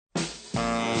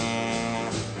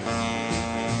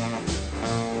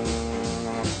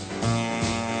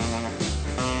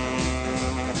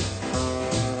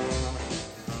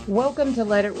Welcome to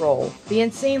Let It Roll, the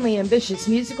insanely ambitious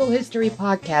musical history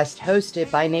podcast hosted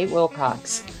by Nate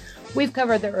Wilcox. We've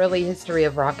covered the early history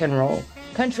of rock and roll,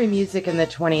 country music in the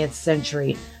 20th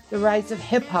century, the rise of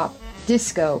hip-hop,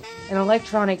 disco, and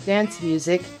electronic dance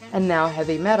music, and now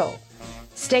heavy metal.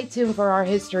 Stay tuned for our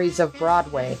histories of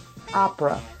Broadway,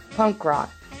 opera, punk rock,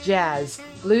 jazz,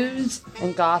 blues,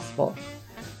 and gospel.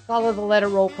 Follow the Let It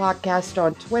Roll podcast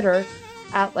on Twitter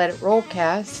at Let It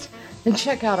Rollcast, and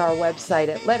check out our website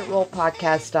at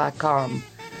letitrollpodcast.com.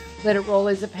 Let It Roll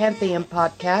is a Pantheon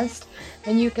podcast,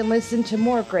 and you can listen to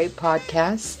more great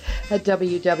podcasts at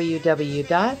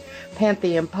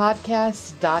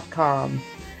www.pantheonpodcast.com.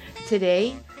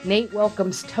 Today, Nate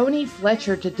welcomes Tony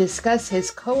Fletcher to discuss his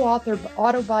co-authored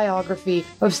autobiography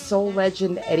of soul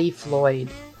legend Eddie Floyd.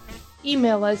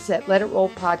 Email us at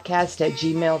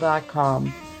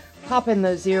letitrollpodcast@gmail.com. Pop in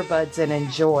those earbuds and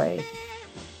enjoy.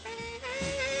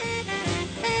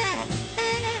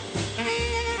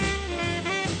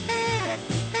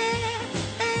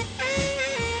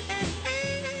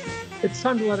 It's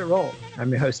time to let it roll. I'm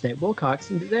your host, Nate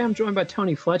Wilcox, and today I'm joined by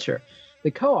Tony Fletcher,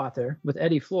 the co-author with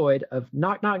Eddie Floyd of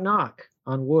Knock, Knock, Knock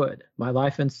on Wood, My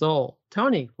Life and Soul.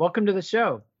 Tony, welcome to the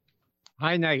show.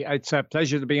 Hi, Nate. It's a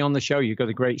pleasure to be on the show. You've got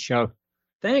a great show.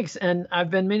 Thanks, and I've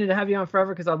been meaning to have you on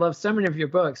forever because I love so many of your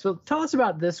books. So tell us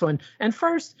about this one. And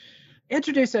first,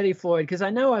 introduce Eddie Floyd, because I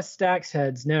know us Stax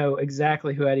heads know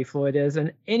exactly who Eddie Floyd is,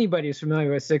 and anybody who's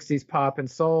familiar with 60s pop and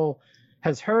soul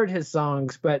has heard his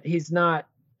songs, but he's not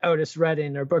Otis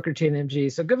Redding or Booker T and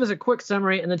MG. So give us a quick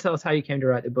summary and then tell us how you came to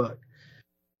write the book.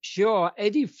 Sure.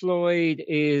 Eddie Floyd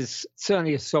is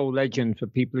certainly a soul legend for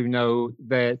people who know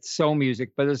their soul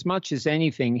music. But as much as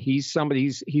anything, he's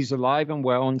alive and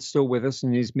well and still with us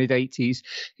in his mid-80s.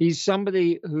 He's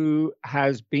somebody who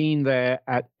has been there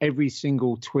at every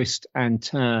single twist and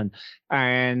turn.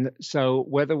 And so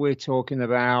whether we're talking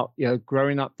about,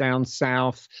 growing up down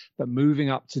south, but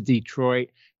moving up to Detroit,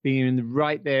 being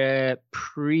right there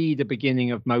pre the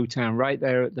beginning of Motown, right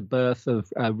there at the birth of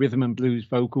rhythm and blues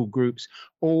vocal groups,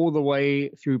 all the way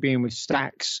through being with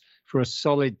Stax for a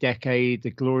solid decade,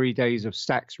 the glory days of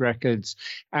Stax Records,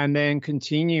 and then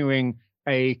continuing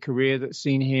a career that's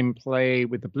seen him play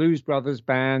with the Blues Brothers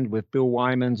Band, with Bill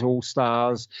Wyman's All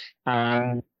Stars,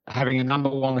 having a number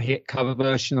one hit cover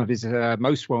version of his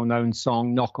most well-known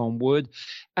song, Knock on Wood,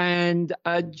 and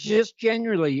just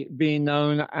generally being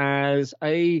known as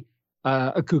a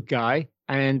good guy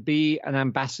and be an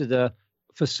ambassador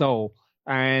for soul.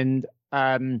 And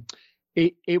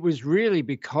it was really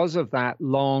because of that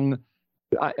long,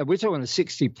 we're talking a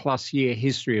 60-plus year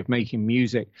history of making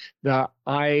music, that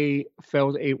I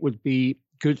felt it would be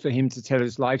good for him to tell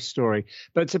his life story.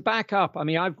 But to back up, I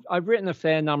mean, I've written a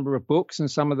fair number of books, and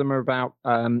some of them are about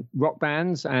rock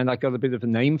bands, and I got a bit of a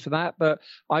name for that. But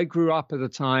I grew up at a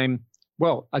time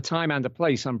and a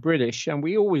place. I'm British, and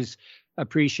we always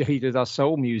appreciated our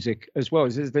soul music as well.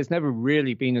 There's never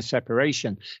really been a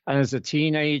separation. And as a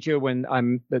teenager,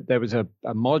 when there was a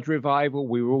mod revival,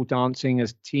 we were all dancing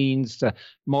as teens to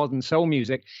modern soul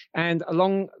music. And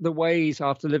along the ways,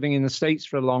 after living in the States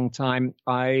for a long time,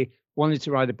 I wanted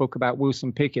to write a book about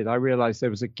Wilson Pickett. I realized there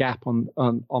was a gap on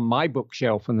my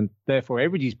bookshelf, and therefore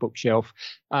everybody's bookshelf,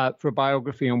 for a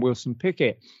biography on Wilson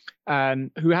Pickett,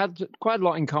 who had quite a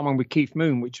lot in common with Keith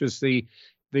Moon, which was the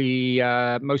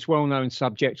most well-known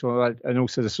subject, and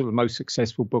also the sort of most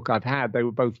successful book I've had. They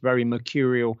were both very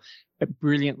mercurial,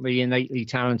 brilliantly, innately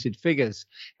talented figures.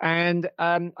 And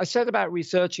I set about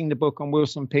researching the book on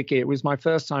Wilson Pickett. It was my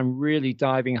first time really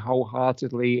diving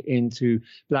wholeheartedly into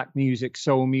Black music,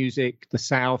 soul music, the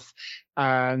South.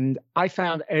 And I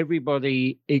found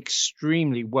everybody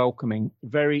extremely welcoming,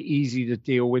 very easy to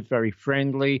deal with, very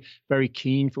friendly, very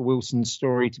keen for Wilson's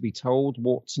story to be told,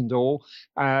 warts and all.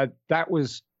 That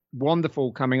was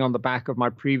wonderful, coming on the back of my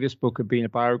previous book of being a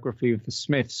biography of the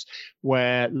Smiths,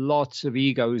 where lots of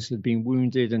egos had been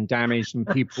wounded and damaged, and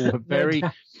people were very,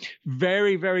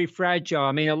 very, very fragile.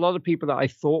 I mean, a lot of people that I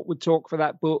thought would talk for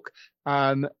that book,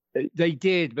 they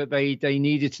did, but they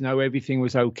needed to know everything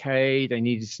was okay. They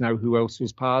needed to know who else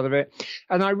was part of it.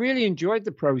 And I really enjoyed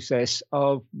the process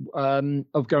of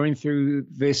going through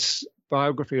this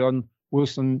biography on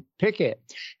Wilson Pickett.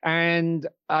 And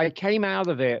I came out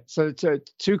of it. So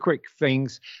two quick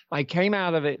things. I came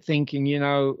out of it thinking,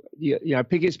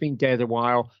 Pickett's been dead a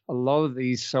while. A lot of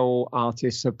these soul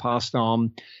artists have passed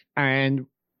on. And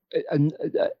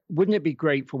wouldn't it be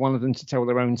great for one of them to tell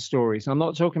their own stories? I'm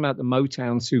not talking about the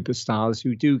Motown superstars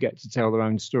who do get to tell their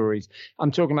own stories.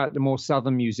 I'm talking about the more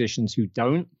Southern musicians who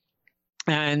don't.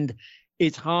 And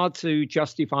it's hard to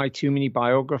justify too many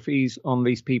biographies on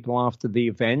these people after the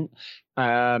event.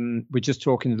 We're just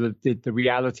talking the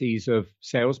realities of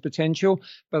sales potential.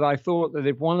 But I thought that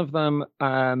if one of them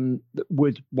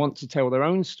would want to tell their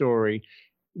own story,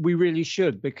 we really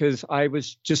should, because I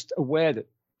was just aware that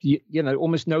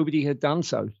almost nobody had done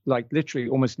so, like literally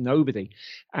almost nobody.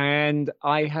 And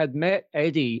I had met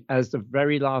Eddie as the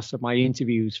very last of my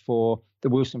interviews for the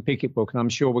Wilson Pickett book. And I'm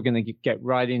sure we're going to get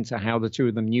right into how the two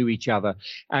of them knew each other.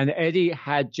 And Eddie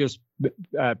had just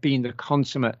been the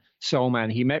consummate soul man.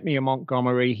 He met me in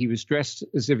Montgomery. He was dressed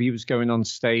as if he was going on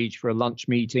stage for a lunch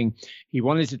meeting. He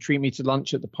wanted to treat me to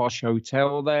lunch at the posh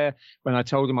hotel there. When I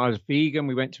told him I was vegan,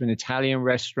 we went to an Italian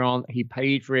restaurant. He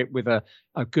paid for it with a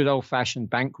good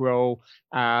old-fashioned bankroll.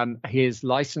 His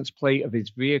license plate of his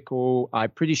vehicle,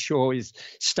 I'm pretty sure, is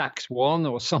Stax One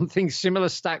or something similar,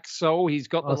 Stax Soul. He's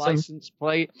got the license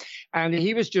plate. And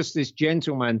he was just this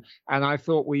gentleman. And I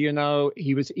thought, well,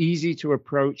 he was easy to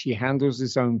approach. He handles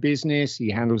his own business.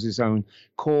 He handles his own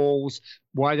calls.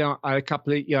 Why don't I, a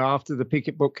couple of after the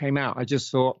Pickett book came out, I just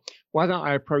thought, why don't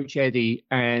I approach Eddie,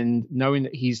 and knowing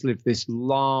that he's lived this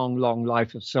long, long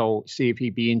life of soul, see if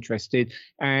he'd be interested.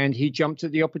 And he jumped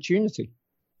at the opportunity.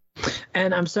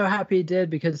 And I'm so happy he did,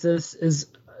 because this is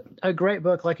a great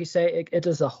book. Like you say, it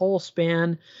does a whole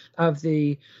span of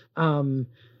the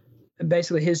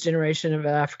basically his generation of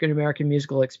African-American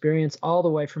musical experience, all the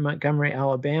way from Montgomery,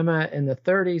 Alabama in the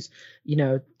 30s,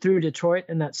 through Detroit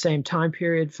in that same time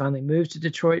period, finally moved to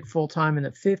Detroit full-time in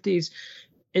the 50s,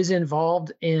 is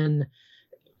involved in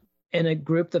a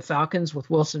group, the Falcons, with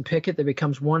Wilson Pickett, that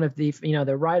becomes one of the,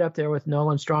 they're right up there with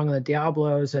Nolan Strong and the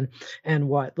Diablos, and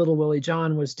what Little Willie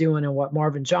John was doing, and what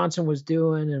Marvin Johnson was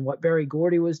doing, and what Berry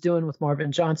Gordy was doing with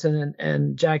Marvin Johnson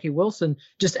and Jackie Wilson,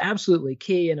 just absolutely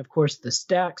key. And of course the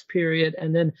Stax period,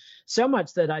 and then so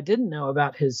much that I didn't know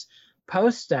about his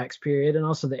post-Stax period, and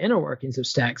also the inner workings of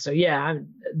Stax. So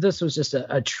this was just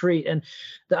a treat. And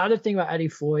the other thing about Eddie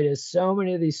Floyd is so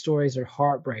many of these stories are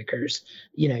heartbreakers.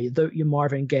 Your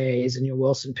Marvin Gayes and your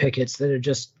Wilson Pickett's that are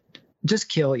just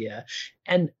kill you.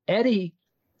 And Eddie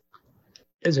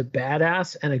is a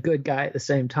badass and a good guy at the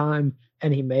same time,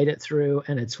 and he made it through,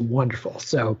 and it's wonderful.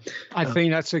 So I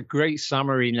think that's a great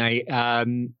summary, Nate.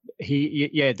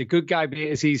 The good guy bit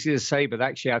is easy to say, but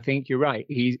actually I think you're right.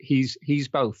 He's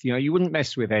both. You wouldn't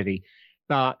mess with Eddie,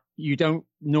 but you don't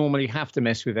normally have to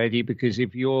mess with Eddie, because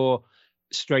if you're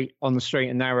on the straight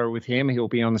and narrow with him, he'll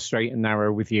be on the straight and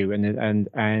narrow with you. And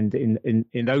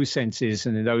in those senses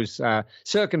and in those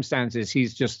circumstances,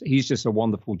 he's just a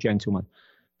wonderful gentleman.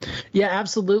 Yeah,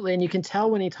 absolutely. And you can tell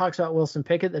when he talks about Wilson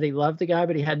Pickett that he loved the guy,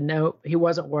 but he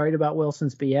wasn't worried about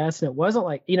Wilson's BS. And it wasn't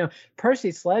like,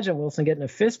 Percy Sledge and Wilson getting a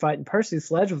fist fight, and Percy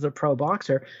Sledge was a pro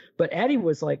boxer, but Eddie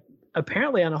was like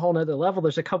apparently on a whole nother level.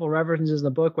 There's a couple references in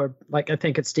the book where, like, I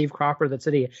think it's Steve Cropper that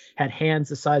said he had hands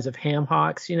the size of ham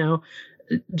hocks,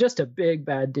 just a big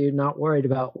bad dude, not worried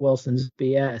about Wilson's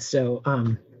BS. So,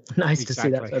 nice to see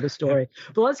that sort of story.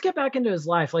 But let's get back into his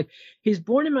life. Like, he's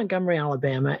born in Montgomery,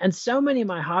 Alabama, and so many of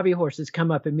my hobby horses come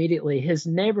up immediately. His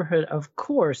neighborhood, of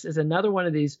course, is another one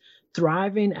of these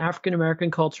thriving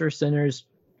African-American culture centers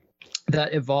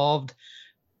that evolved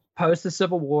post the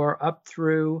Civil War up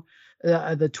through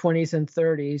the 20s and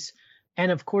 30s,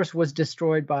 and of course was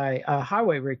destroyed by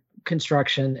highway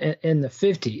reconstruction in the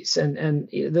 50s. And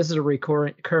this is a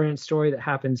recurrent story that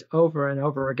happens over and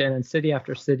over again in city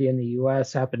after city in the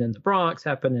U.S. Happened in the Bronx,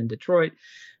 happened in Detroit,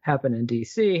 happened in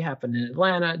D.C., happened in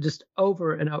Atlanta, just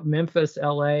over and over, Memphis,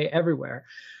 L.A., everywhere.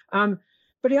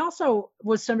 But he also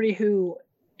was somebody who,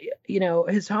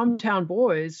 his hometown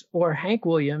boys, or Hank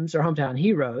Williams, or hometown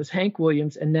heroes, Hank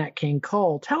Williams and Nat King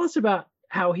Cole. Tell us about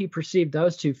how he perceived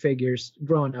those two figures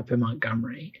growing up in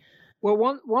Montgomery.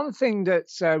 Well, one thing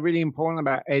that's really important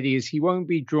about Eddie is he won't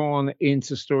be drawn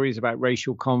into stories about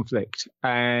racial conflict.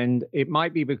 And it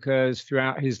might be because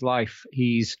throughout his life,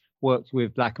 he's worked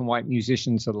with black and white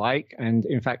musicians alike. And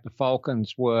in fact, the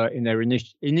Falcons were, in their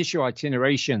initial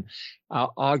itineration,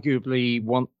 arguably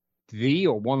one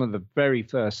of the very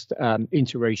first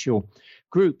interracial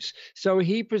groups. So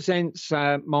he presents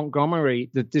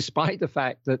Montgomery, that despite the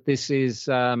fact that this is,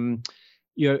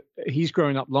 he's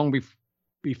grown up long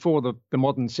before the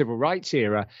modern civil rights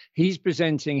era, he's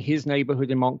presenting his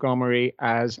neighborhood in Montgomery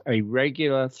as a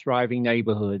regular, thriving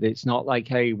neighborhood. It's not like,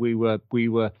 hey, we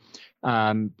were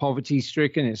poverty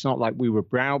stricken. It's not like we were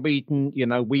browbeaten.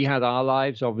 We had our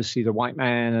lives. Obviously, the white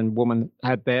man and woman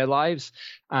had their lives.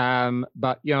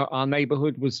 But our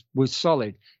neighborhood was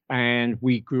solid. And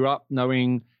we grew up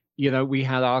knowing, we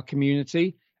had our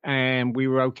community, and we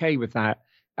were okay with that.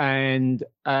 And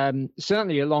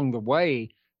certainly along the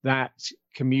way, that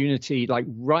community, like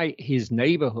right, his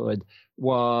neighborhood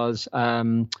was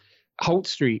Holt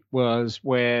Street was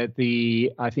where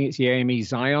I think it's the AME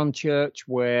Zion Church,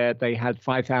 where they had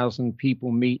 5,000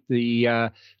 people meet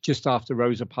just after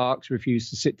Rosa Parks refused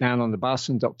to sit down on the bus,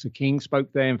 and Dr. King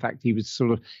spoke there. In fact, he was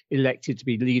sort of elected to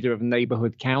be leader of a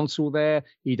neighborhood council there.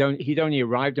 He'd only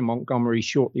arrived in Montgomery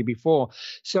shortly before.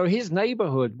 So his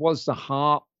neighborhood was the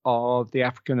heart of the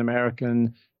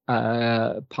African-American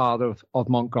part of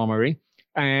Montgomery.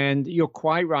 And you're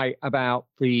quite right about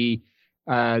the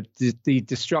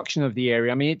destruction of the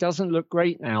area. I mean, it doesn't look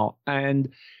great now. And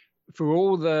for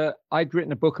all I'd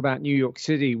written a book about New York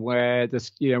City where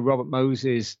Robert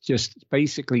Moses just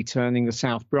basically turning the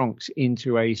South Bronx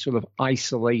into a sort of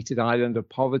isolated island of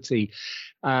poverty.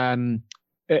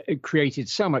 It created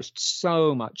so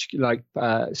much like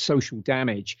social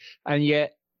damage. And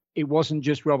yet it wasn't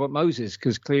just Robert Moses,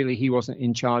 because clearly he wasn't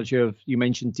in charge of, you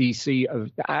mentioned DC, of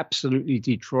absolutely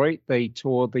Detroit. They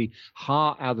tore the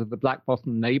heart out of the Black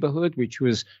Bottom neighborhood, which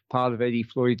was part of Eddie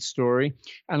Floyd's story.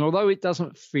 And although it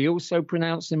doesn't feel so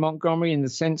pronounced in Montgomery, in the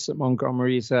sense that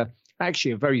Montgomery is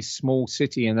actually a very small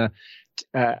city, and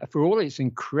for all its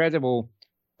incredible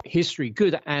history,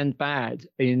 good and bad,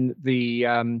 in the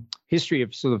history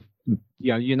of sort of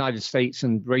United States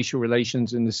and racial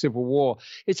relations in the Civil War,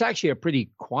 it's actually a pretty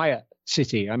quiet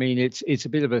city. I mean, it's a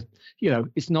bit of a,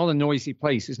 it's not a noisy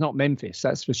place. It's not Memphis,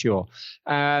 that's for sure.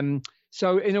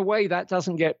 So in a way,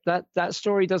 that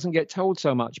story doesn't get told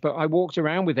so much. But I walked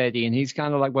around with Eddie, and he's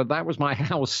kind of like, well, that was my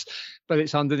house, but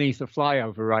it's underneath a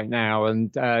flyover right now.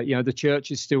 And, the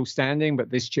church is still standing, but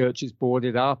this church is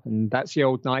boarded up, and that's the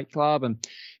old nightclub. And,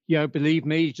 believe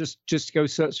me, just go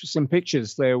search for some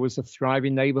pictures. There was a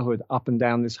thriving neighborhood up and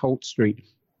down this Holt Street.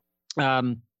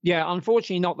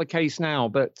 Unfortunately not the case now,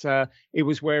 but it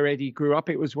was where Eddie grew up.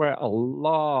 It was where a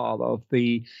lot of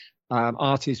the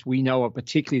artists we know of,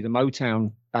 particularly the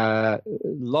Motown, a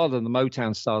lot of the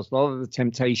Motown stars, a lot of the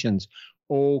Temptations,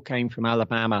 all came from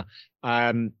Alabama.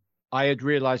 I had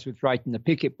realized with writing the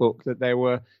Pickett book that there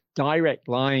were direct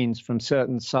lines from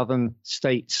certain southern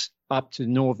states up to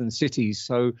northern cities.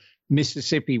 So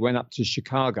Mississippi went up to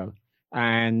Chicago,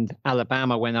 and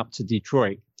Alabama went up to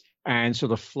Detroit, and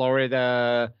sort of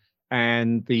Florida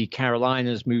and the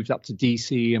Carolinas moved up to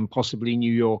DC and possibly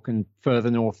New York and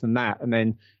further north than that. And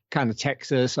then kind of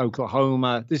Texas,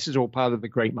 Oklahoma, this is all part of the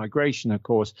Great Migration, of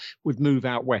course, would move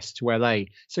out west to LA.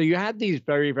 So you had these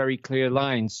very, very clear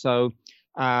lines. So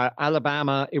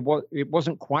Alabama, it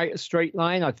wasn't quite a straight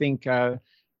line. I think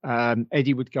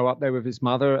Eddie would go up there with his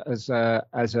mother as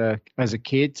a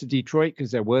kid to Detroit,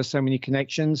 because there were so many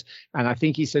connections. And I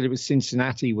think he said it was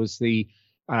Cincinnati was the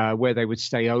where they would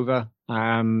stay over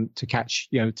to catch,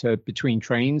 to between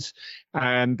trains.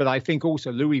 But I think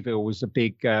also Louisville was a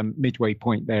big midway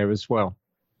point there as well.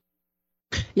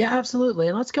 Yeah, absolutely.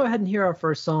 And let's go ahead and hear our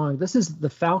first song. This is The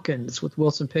Falcons with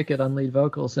Wilson Pickett on lead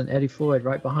vocals and Eddie Floyd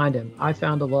right behind him. I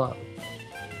Found a Love.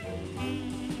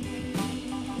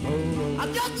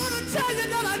 I'm just gonna tell you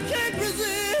that I can't resist.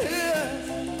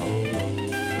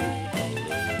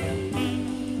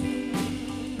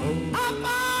 I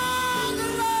found the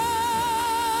love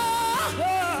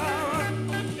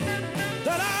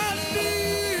that I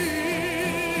need.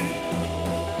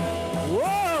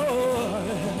 Whoa.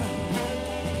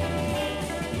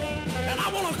 And I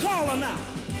wanna call her now.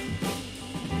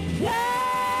 Yeah.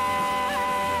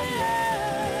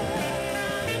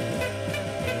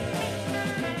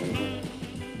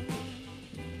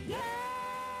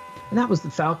 And that was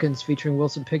the Falcons featuring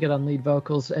Wilson Pickett on lead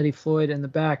vocals, Eddie Floyd in the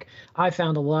back. I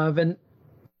Found a Love, and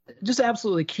just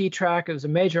absolutely key track. It was a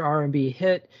major R&B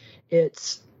hit.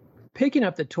 It's picking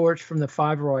up the torch from the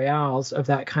Five Royales of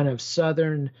that kind of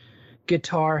Southern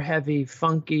guitar-heavy,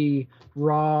 funky,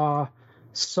 raw,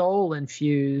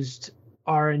 soul-infused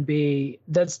R&B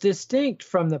that's distinct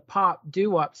from the pop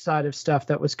doo-wop side of stuff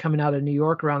that was coming out of New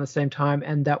York around the same time,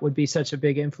 and that would be such a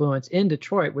big influence in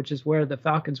Detroit, which is where the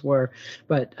Falcons were.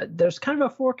 But there's kind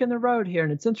of a fork in the road here,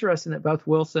 and it's interesting that both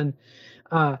Wilson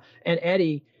and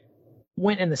Eddie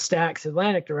went in the Stax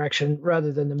Atlantic direction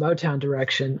rather than the Motown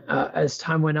direction as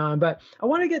time went on. But I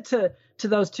want to get to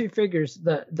those two figures.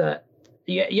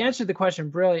 You answered the question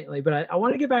brilliantly, but I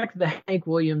want to get back to the Hank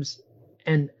Williams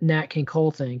and Nat King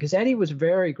Cole thing, because Eddie was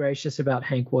very gracious about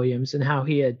Hank Williams and how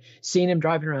he had seen him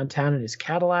driving around town in his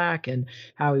Cadillac and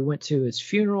how he went to his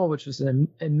funeral, which was an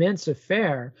immense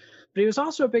affair. But he was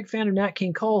also a big fan of Nat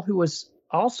King Cole, who was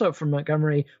also from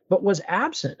Montgomery, but was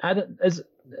absent.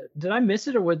 did I miss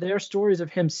it, or were there stories of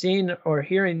him seeing or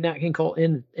hearing Nat King Cole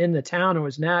in the town, or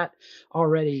was Nat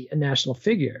already a national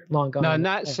figure long gone? No,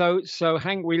 Nat. So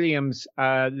Hank Williams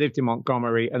lived in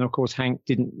Montgomery, and of course Hank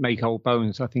didn't make old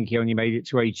bones. I think he only made it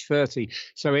to age 30.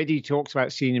 So Eddie talks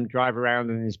about seeing him drive around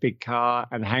in his big car,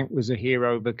 and Hank was a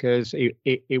hero because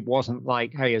it wasn't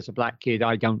like, hey, as a black kid,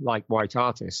 I don't like white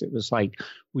artists. It was like,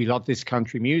 we love this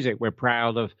country music. We're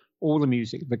proud of all the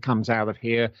music that comes out of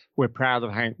here. We're proud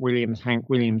of Hank Williams. Hank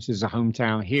Williams is a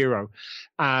hometown hero.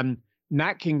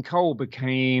 Nat King Cole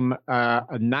became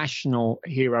a national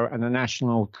hero and a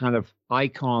national kind of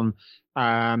icon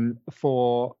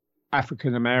for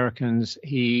African Americans.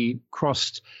 He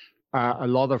crossed a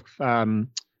lot of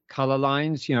color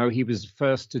lines. You know, he was the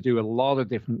first to do a lot of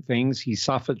different things. He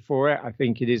suffered for it. I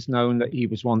think it is known that he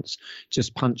was once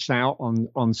just punched out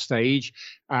on stage.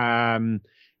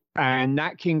 And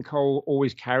Nat King Cole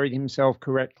always carried himself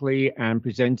correctly and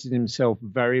presented himself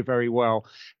very, very well.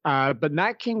 But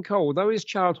Nat King Cole, though his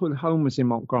childhood home was in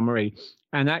Montgomery,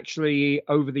 and actually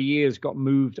over the years got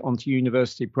moved onto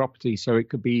university property so it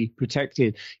could be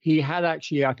protected, he had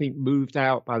actually, I think, moved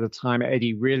out by the time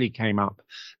Eddie really came up.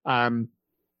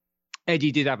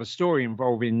 Eddie did have a story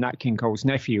involving Nat King Cole's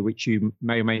nephew, which you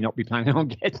may or may not be planning on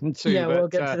getting to. Yeah, we'll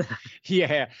get to that.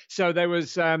 Yeah. So there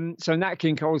was, so Nat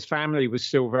King Cole's family was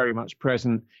still very much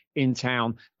present in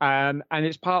town. And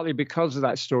it's partly because of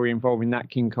that story involving Nat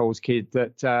King Cole's kid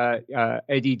that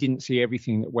Eddie didn't see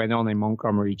everything that went on in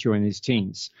Montgomery during his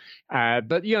teens.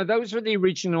 But, you know, those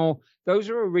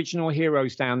are original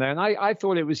heroes down there. And I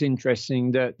thought it was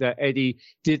interesting that Eddie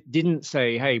didn't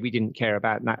say, hey, we didn't care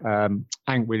about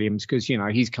Hank Williams because, you know,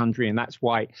 he's country and that's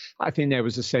white. I think there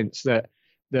was a sense that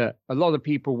a lot of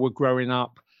people were growing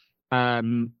up,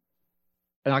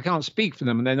 and I can't speak for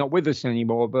them and they're not with us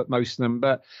anymore, but most of them,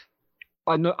 but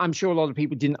I'm sure a lot of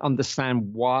people didn't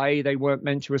understand why they weren't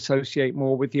meant to associate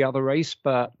more with the other race,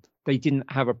 but they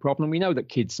didn't have a problem. We know that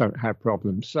kids don't have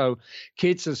problems. So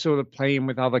kids are sort of playing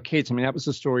with other kids. I mean, that was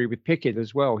the story with Pickett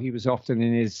as well. He was often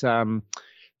in his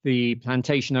the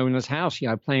plantation owner's house, you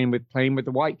know, playing with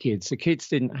the white kids. The kids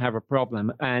didn't have a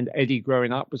problem. And Eddie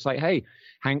growing up was like, hey,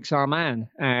 Hank's our man.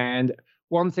 And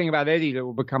one thing about Eddie that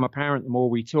will become apparent the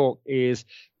more we talk is,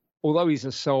 although he's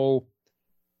a soul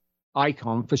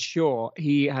icon for sure,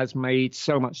 he has made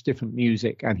so much different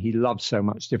music and he loves so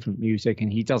much different music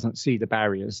and he doesn't see the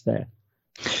barriers there.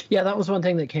 Yeah, that was one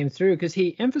thing that came through because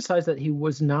he emphasized that he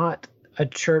was not a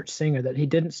church singer, that he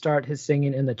didn't start his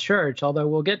singing in the church, although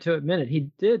we'll get to it in a minute. He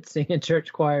did sing in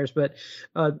church choirs, but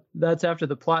that's after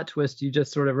the plot twist you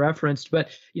just sort of referenced. But,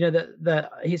 you know,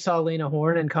 that he saw Lena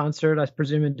Horne in concert, I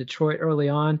presume in Detroit early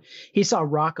on. He saw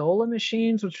Rockola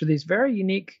machines, which were these very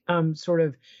unique sort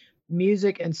of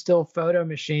music and still photo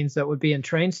machines that would be in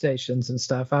train stations and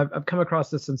stuff. I've come across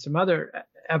this in some other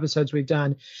episodes we've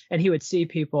done, and he would see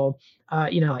people,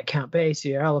 you know, like Count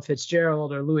Basie or Ella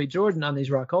Fitzgerald or Louis Jordan on these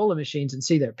Rockola machines and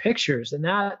see their pictures. And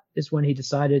that is when he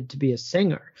decided to be a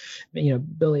singer, you know,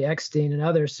 Billy Eckstine and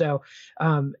others. So,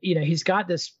 you know, he's got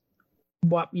this,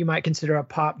 what you might consider a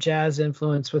pop jazz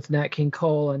influence with Nat King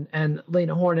Cole and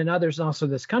Lena Horne and others, and also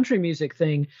this country music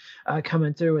thing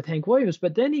coming through with Hank Williams.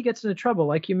 But then he gets into trouble,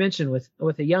 like you mentioned,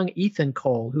 with a young Ethan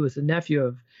Cole, who is the nephew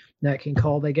of Nat King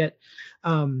Cole. They get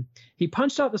he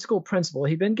punched out the school principal.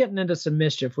 He'd been getting into some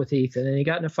mischief with Ethan, and he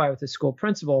got in a fight with the school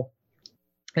principal.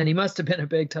 And he must have been a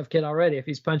big tough kid already if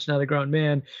he's punching out a grown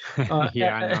man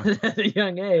yeah, at a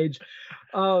young age.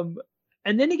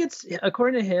 And then he gets,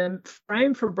 according to him,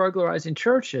 framed for burglarizing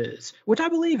churches, which I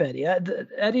believe Eddie.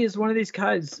 Eddie is one of these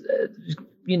guys,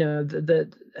 you know,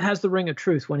 that has the ring of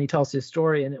truth when he tells his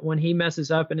story. And when he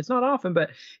messes up, and it's not often, but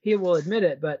he will admit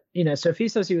it. But, you know, so if he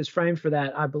says he was framed for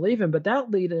that, I believe him. But that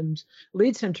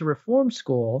leads him to reform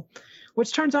school,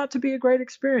 which turns out to be a great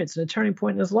experience and a turning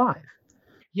point in his life.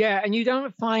 Yeah, and you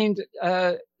don't find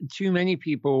too many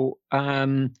people,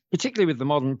 particularly with the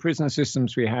modern prison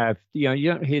systems we have, you know,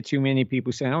 you don't hear too many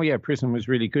people saying, oh, yeah, prison was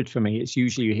really good for me. It's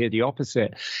usually you hear the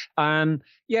opposite.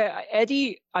 Yeah,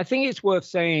 Eddie, I think it's worth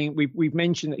saying, we've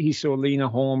mentioned that he saw Lena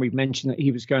Horne. We've mentioned that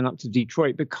he was going up to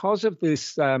Detroit because of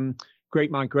this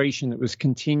great migration that was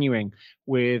continuing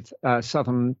with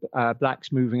Southern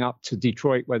blacks moving up to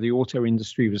Detroit, where the auto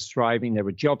industry was thriving. There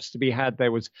were jobs to be had.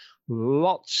 There was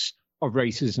lots of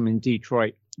racism in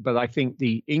Detroit, but I think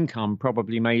the income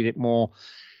probably made it more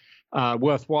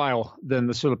worthwhile than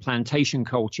the sort of plantation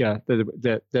culture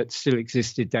that still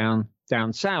existed down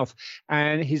south.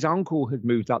 And his uncle had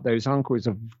moved up there. His uncle is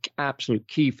an absolute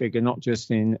key figure, not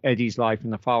just in Eddie's life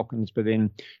and the Falcons, but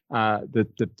in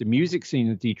the music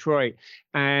scene of Detroit.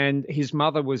 And his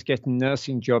mother was getting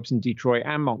nursing jobs in Detroit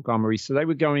and Montgomery, so they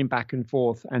were going back and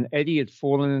forth. And Eddie had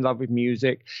fallen in love with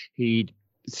music. He'd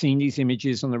seen these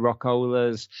images on the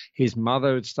Rockolas. His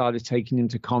mother had started taking him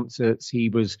to concerts.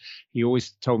 He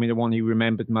always told me the one he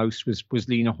remembered most was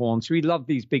Lena Horne. So he loved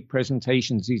these big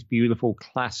presentations, these beautiful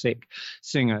classic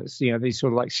singers, these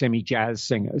sort of like semi-jazz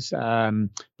singers,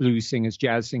 blues singers,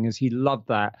 jazz singers. He loved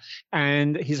that.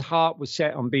 And his heart was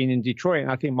set on being in Detroit.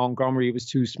 And I think Montgomery was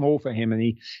too small for him.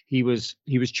 And he was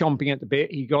chomping at the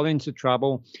bit. He got into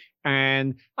trouble.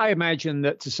 And I imagine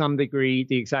that to some degree,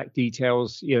 the exact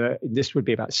details, this would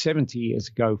be about 70 years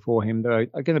ago for him, though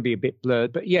are going to be a bit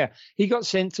blurred. But yeah, he got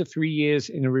sent to 3 years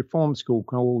in a reform school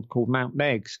called Mount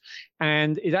Meigs.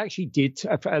 And it actually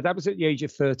that was at the age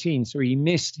of 13. So he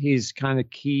missed his kind of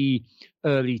key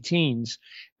early teens.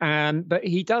 But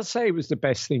he does say it was the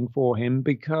best thing for him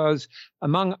because,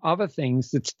 among other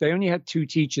things, that they only had 2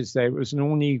 teachers there. It was an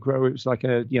all Negro. It was like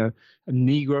a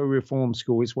Negro reform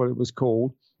school is what it was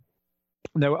called.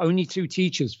 There were only 2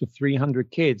 teachers for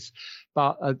 300 kids,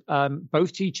 but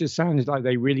both teachers sounded like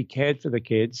they really cared for the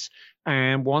kids.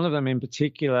 And one of them in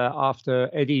particular, after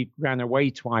Eddie ran away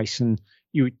twice, and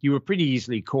you were pretty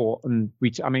easily caught. And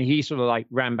he sort of like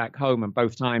ran back home, and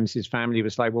both times his family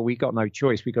was like, well, we got no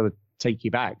choice. We got to take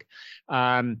you back.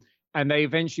 And they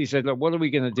eventually said, look, what are we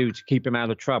going to do to keep him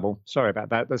out of trouble? Sorry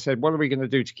about that. They said, what are we going to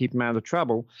do to keep him out of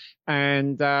trouble?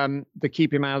 And the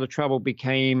keep him out of trouble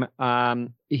became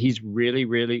he's really,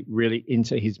 really, really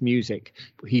into his music.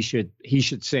 He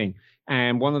should sing.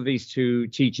 And one of these 2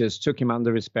 teachers took him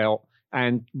under his belt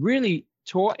and really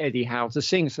taught Eddie how to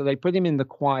sing. So they put him in the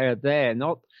choir there,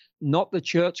 not the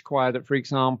church choir that, for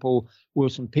example,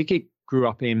 Wilson Pickett grew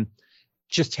up in,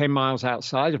 just 10 miles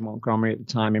outside of Montgomery at the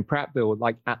time in Prattville,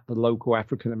 like at the local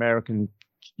African-American,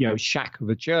 shack of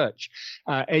a church.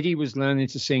 Eddie was learning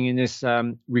to sing in this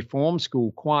reform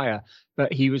school choir,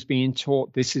 but he was being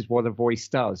taught this is what a voice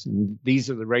does. And these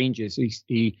are the ranges.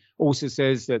 He also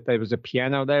says that there was a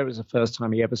piano there. It was the first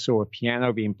time he ever saw a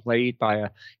piano being played by a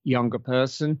younger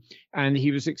person. And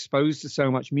he was exposed to so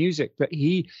much music that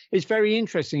it's very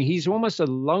interesting. He's almost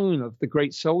alone of the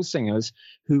great soul singers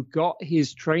who got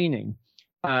his training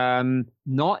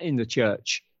not in the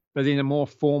church, but in a more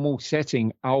formal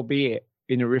setting, albeit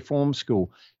in a reform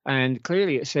school. And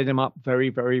clearly it set him up very,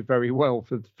 very, very well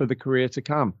for the career to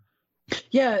come.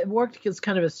 Yeah, it worked as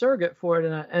kind of a surrogate for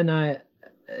it. And I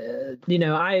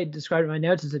I described in my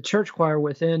notes as a church choir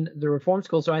within the reform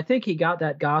school. So I think he got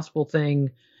that gospel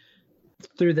thing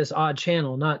through this odd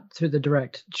channel, not through the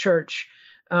direct church.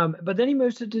 But then he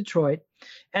moves to Detroit,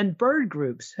 and bird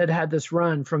groups had this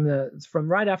run from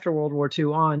right after World War II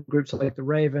on, groups like the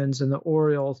Ravens and the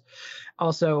Orioles,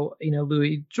 also,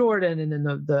 Louis Jordan, and then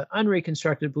the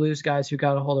unreconstructed blues guys who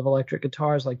got a hold of electric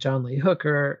guitars like John Lee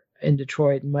Hooker in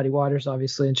Detroit, and Muddy Waters,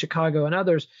 obviously, in Chicago, and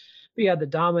others. But you had the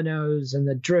Dominoes and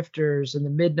the Drifters and the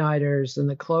Midnighters and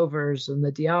the Clovers and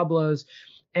the Diablos.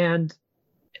 And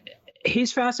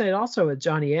he's fascinated also with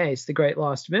Johnny Ace, the great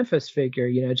lost Memphis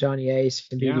figure, Johnny Ace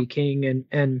and B.B. King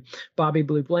and Bobby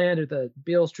Blue Bland are the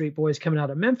Beale Street Boys coming out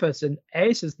of Memphis. And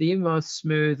Ace is the most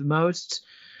smooth, most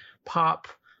pop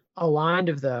aligned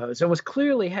of those, and was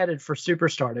clearly headed for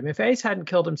superstardom. If Ace hadn't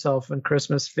killed himself in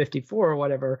Christmas '54 or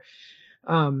whatever,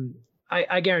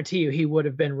 I guarantee you he would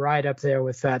have been right up there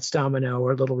with Fats Domino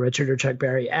or Little Richard or Chuck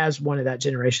Berry as one of that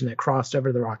generation that crossed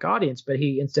over the rock audience. But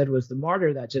he instead was the martyr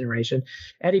of that generation.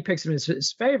 Eddie picks him as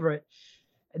his favorite.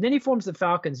 And then he forms the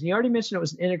Falcons. And you already mentioned it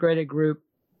was an integrated group.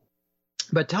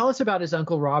 But tell us about his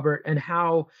Uncle Robert and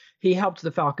how he helped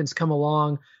the Falcons come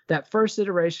along, that first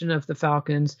iteration of the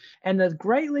Falcons, and the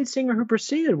great lead singer who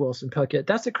preceded Wilson Pickett.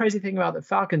 That's the crazy thing about the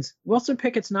Falcons. Wilson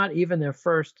Pickett's not even their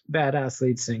first badass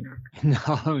lead singer.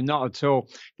 No, not at all.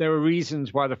 There are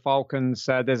reasons why the Falcons,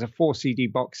 there's a 4 CD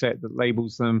box set that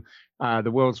labels them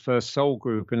the world's first soul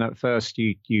group. And at first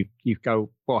you go,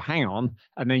 well, hang on.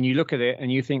 And then you look at it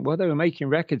and you think, well, they were making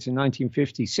records in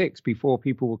 1956 before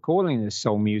people were calling this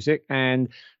soul music, and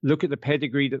look at the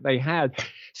pedigree that they had.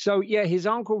 So, yeah, his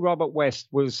uncle Robert West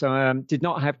did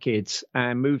not have kids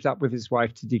and moved up with his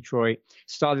wife to Detroit,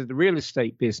 started the real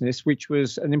estate business, which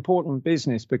was an important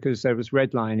business because there was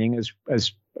redlining,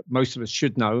 as most of us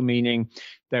should know, meaning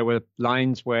there were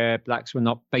lines where blacks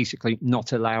were basically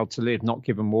not allowed to live, not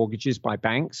given mortgages by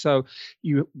banks. So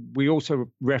we also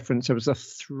reference there was a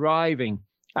thriving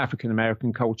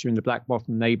African-American culture in the Black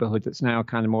Bottom neighborhood that's now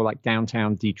kind of more like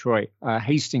downtown Detroit.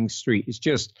 Hastings Street is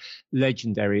just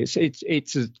legendary.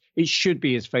 It should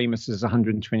be as famous as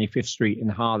 125th Street in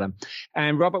Harlem.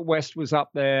 And Robert West was up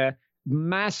there,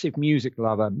 massive music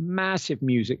lover, massive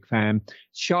music fan,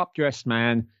 sharp-dressed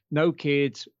man, no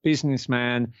kids,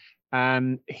 businessman.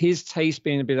 His taste,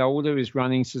 being a bit older, is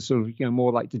running to sort of,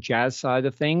 more like the jazz side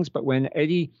of things. But when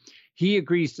he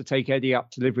agrees to take Eddie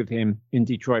up to live with him in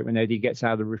Detroit when Eddie gets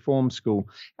out of reform school.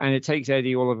 And it takes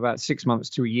Eddie all of about 6 months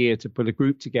to a year to put a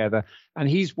group together. And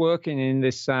he's working in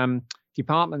this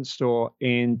department store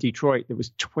in Detroit that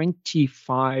was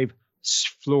 25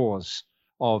 floors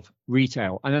of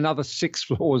retail and another 6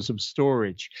 floors of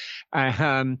storage.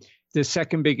 The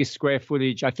second biggest square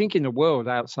footage, I think, in the world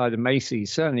outside of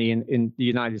Macy's, certainly in the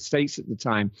United States at the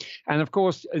time. And of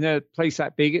course, in a place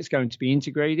that big, it's going to be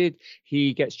integrated.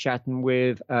 He gets chatting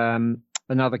with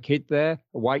another kid there,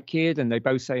 a white kid, and they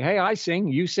both say, hey, I sing,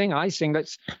 you sing, I sing.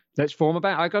 Let's form a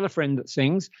band. I got a friend that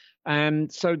sings.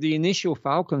 And so the initial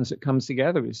Falcons that comes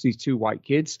together is these 2 white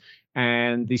kids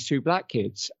and these 2 black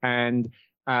kids. And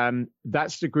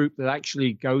that's the group that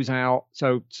actually goes out.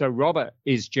 So Robert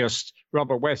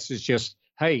West is just,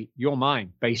 hey, you're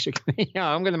mine, basically.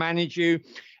 I'm going to manage you.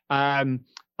 I'm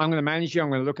going to manage you. I'm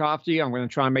going to look after you. I'm going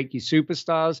to try and make you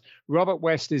superstars. Robert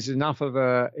West is enough of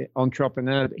an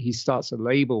entrepreneur that he starts a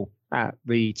label at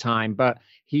the time, but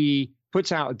he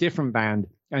puts out a different band.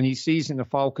 And he sees in the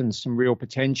Falcons some real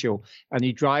potential, and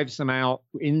he drives them out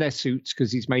in their suits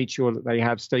because he's made sure that they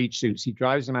have stage suits. He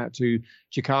drives them out to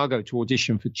Chicago to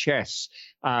audition for Chess.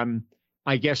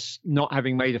 I guess not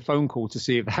having made a phone call to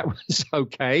see if that was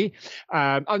okay.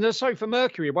 Oh, no, sorry, for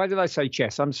Mercury. Why did I say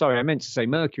Chess? I'm sorry, I meant to say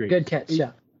Mercury. Good catch,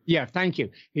 yeah. Yeah, thank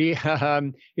you. He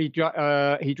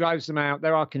drives them out.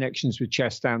 There are connections with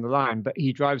Chess down the line, but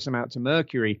he drives them out to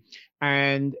Mercury.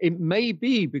 And it may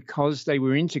be because they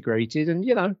were integrated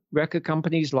and, record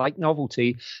companies like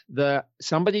novelty, that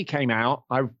somebody came out.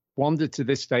 I've wondered to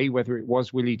this day whether it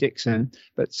was Willie Dixon,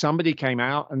 but somebody came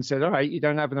out and said, all right, you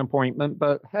don't have an appointment,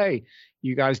 but hey,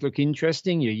 you guys look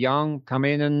interesting. You're young. Come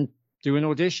in and do an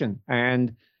audition.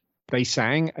 And they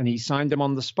sang, and he signed them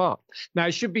on the spot. Now,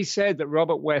 it should be said that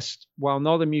Robert West, while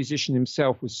not a musician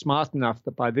himself, was smart enough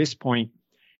that by this point,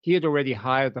 he had already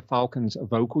hired the Falcons a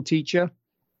vocal teacher.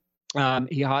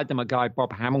 He hired them a guy,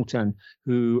 Bob Hamilton,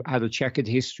 who had a checkered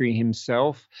history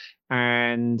himself.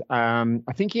 And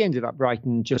I think he ended up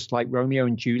writing Just Like Romeo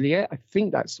and Juliet. I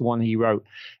think that's the one he wrote.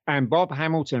 And Bob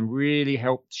Hamilton really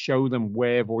helped show them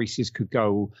where voices could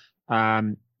go,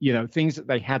 things that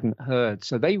they hadn't heard.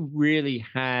 So they really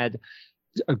had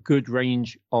a good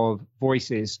range of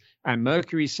voices. And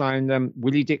Mercury signed them.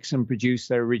 Willie Dixon produced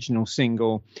their original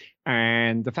single.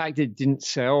 And the fact it didn't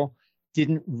sell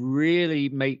didn't really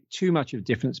make too much of a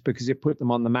difference because it put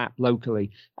them on the map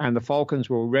locally. And the Falcons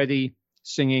were already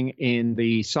singing in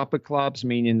the supper clubs,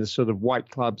 meaning the sort of white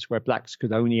clubs where blacks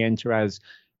could only enter as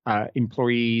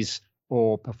employees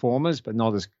or performers, but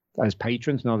not as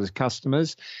patrons, not as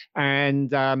customers. And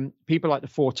people like the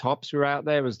Four Tops were out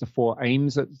there as the Four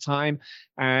Ames at the time.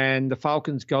 And the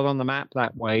Falcons got on the map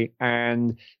that way.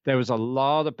 And there was a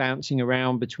lot of bouncing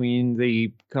around between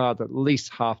at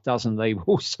least half dozen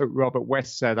labels that Robert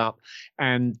West set up,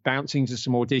 and bouncing to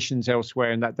some auditions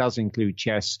elsewhere. And that does include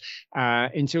Chess,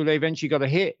 until they eventually got a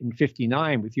hit in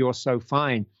 '59 with You're So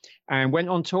Fine, and went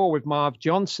on tour with Marv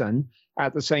Johnson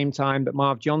at the same time that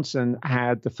Marv Johnson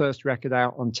had the first record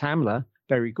out on Tamla,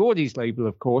 Berry Gordy's label,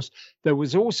 of course. There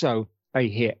was also a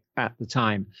hit at the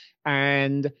time.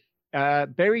 And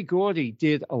Berry Gordy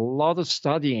did a lot of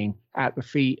studying at the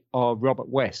feet of Robert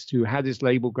West, who had his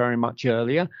label growing much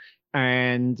earlier.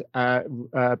 And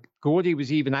Gordy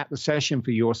was even at the session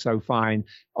for You're So Fine.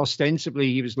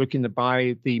 Ostensibly, he was looking to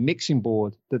buy the mixing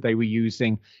board that they were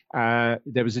using. There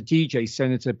was a DJ,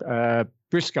 Senator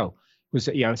Briscoe, was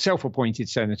a self-appointed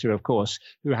senator, of course,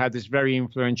 who had this very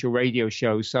influential radio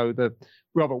show. So the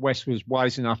Robert West was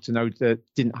wise enough to know that it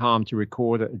didn't harm to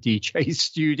record at a DJ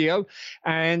studio.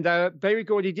 And Berry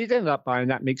Gordy did end up buying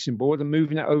that mixing board and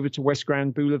moving it over to West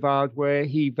Grand Boulevard, where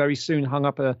he very soon hung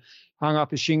up a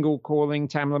shingle calling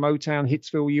Tamla Motown,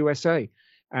 Hitsville, USA.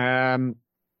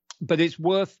 But it's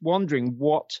worth wondering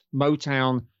what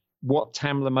Tamla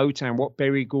Motown, what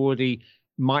Berry Gordy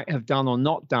might have done or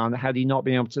not done had he not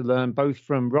been able to learn both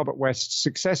from Robert West's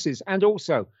successes and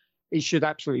also, it should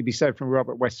absolutely be said, from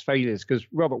Robert West's failures, because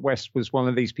Robert West was one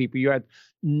of these people you had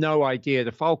no idea,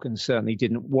 the Falcons certainly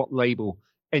didn't, what label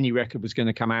any record was going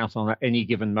to come out on at any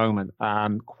given moment.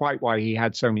 Quite why he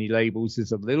had so many labels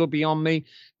is a little beyond me,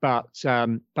 but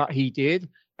he did.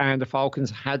 And the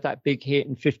Falcons had that big hit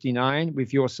in 59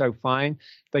 with You're So Fine.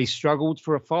 They struggled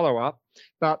for a follow-up,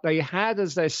 but they had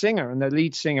as their singer, and their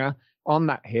lead singer on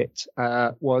that hit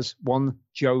was one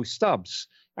Joe Stubbs.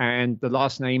 And the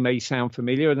last name may sound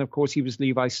familiar. And of course, he was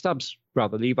Levi Stubbs'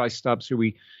 brother, Levi Stubbs,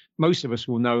 who most of us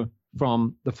will know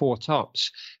from the Four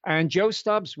Tops. And Joe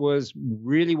Stubbs was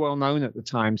really well known at the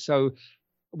time. So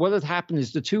what had happened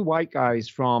is the two white guys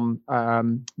from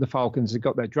the Falcons had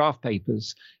got their draft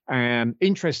papers. And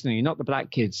interestingly, not the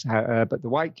black kids, but the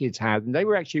white kids had, and they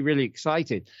were actually really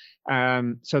excited.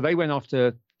 So they went off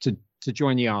to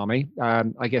join the army.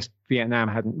 I guess Vietnam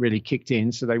hadn't really kicked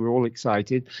in, so they were all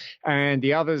excited. And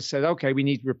the others said, okay, we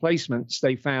need replacements.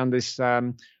 They found this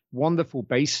wonderful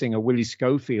bass singer, Willie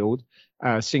Schofield,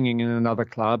 singing in another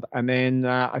club. And then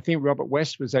I think Robert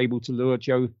West was able to lure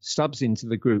Joe Stubbs into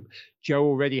the group. Joe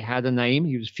already had a name.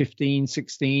 He was 15,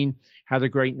 16, had a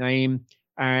great name.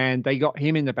 And they got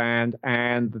him in the band.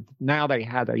 And now they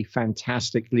had a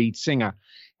fantastic lead singer.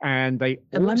 And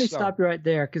let me stop you right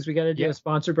there, because we got to do a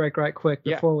sponsor break right quick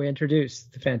before we introduce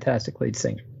the fantastic lead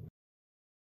singer.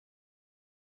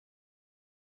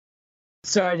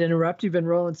 Sorry to interrupt. You've been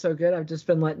rolling so good. I've just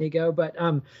been letting you go. But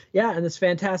and this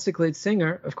fantastic lead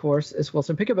singer, of course, is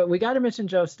Wilson Pickett. But we got to mention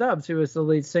Joe Stubbs, who was the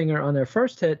lead singer on their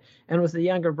first hit and was the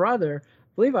younger brother,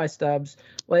 Levi Stubbs,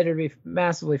 later to be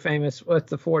massively famous with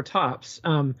the Four Tops.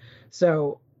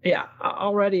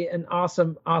 Already an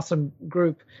awesome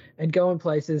group and going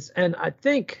places. And I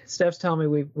think Steph's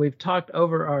telling me we've talked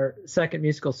over our second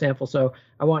musical sample, so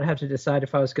I won't have to decide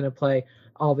if I was going to play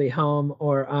I'll Be Home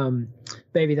or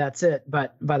Baby That's It,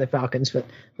 but by the Falcons.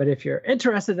 But if you're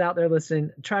interested out there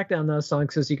listening, track down those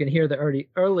songs so you can hear the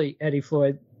early Eddie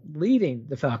Floyd leading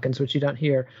the Falcons, which you don't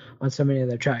hear on so many of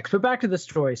their tracks. But back to the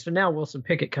story. So now Wilson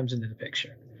Pickett comes into the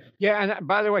picture. Yeah, and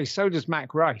by the way, so does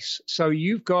Mac Rice. So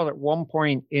you've got at one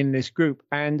point in this group,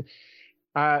 and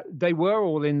they were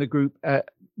all in the group at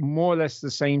more or less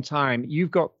the same time.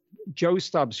 You've got Joe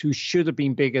Stubbs, who should have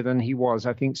been bigger than he was.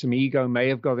 I think some ego may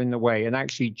have got in the way. And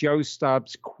actually, Joe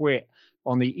Stubbs quit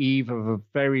on the eve of a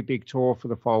very big tour for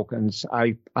the Falcons.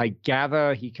 I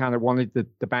gather he kind of wanted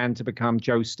the band to become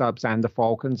Joe Stubbs and the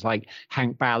Falcons, like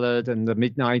Hank Ballard and the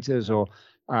Midnighters, or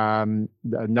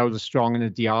Nola Strong and the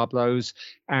Diablos.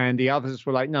 And the others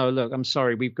were like, no, look, I'm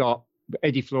sorry, we've got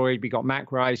Eddie Floyd, we got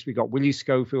Mac Rice, we got Willie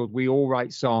Schofield, we all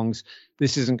write songs.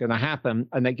 This isn't going to happen.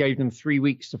 And they gave them 3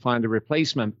 weeks to find a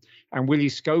replacement. And Willie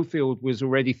Schofield was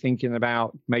already thinking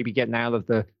about maybe getting out of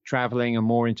the traveling and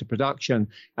more into production.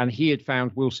 And he had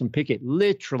found Wilson Pickett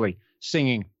literally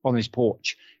singing on his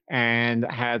porch and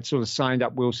had sort of signed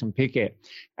up Wilson Pickett.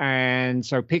 And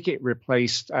so Pickett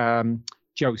replaced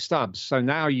Joe Stubbs. So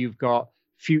now you've got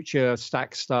future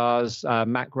Stax stars,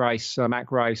 Mac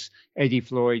Rice, Eddie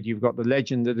Floyd. You've got the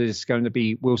legend that is going to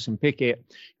be Wilson Pickett.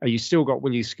 You still got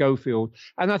Willie Schofield.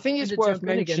 And I think it's worth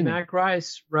mentioning. Mac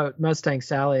Rice wrote Mustang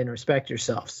Sally and Respect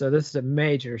Yourself. So this is a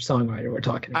major songwriter we're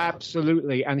talking about.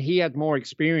 Absolutely. And he had more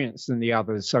experience than the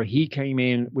others. So he came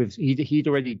in with, he'd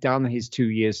already done his 2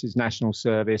 years, his national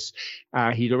service.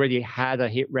 He'd already had a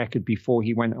hit record before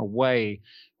he went away.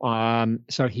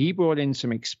 So he brought in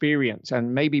some experience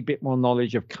and maybe a bit more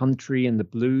knowledge of country and the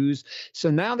blues.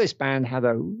 So now this band had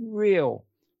a real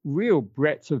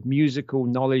breadth of musical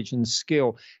knowledge and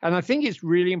skill. And I think it's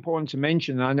really important to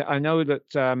mention, I know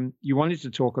that you wanted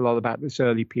to talk a lot about this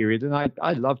early period, and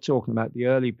I love talking about the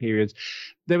early periods.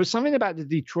 There was something about the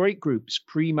Detroit groups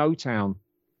pre-Motown.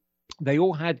 They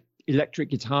all had electric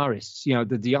guitarists,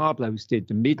 the Diablos did,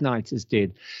 the Midnighters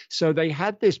did. So they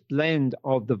had this blend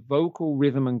of the vocal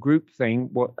rhythm and group thing,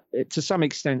 what to some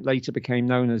extent later became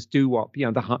known as doo-wop,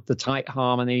 the tight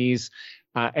harmonies.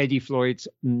 Eddie Floyd's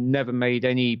never made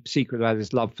any secret about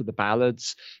his love for the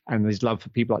ballads and his love for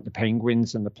people like the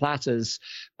Penguins and the Platters.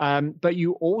 But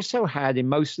you also had in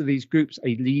most of these groups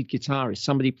a lead guitarist,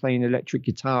 somebody playing electric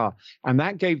guitar, and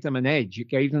that gave them an edge. It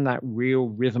gave them that real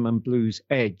rhythm and blues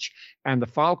edge. And the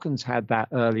Falcons had that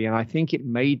early, and I think it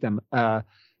made them a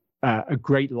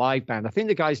great live band. I think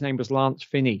the guy's name was Lance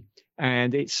Finney,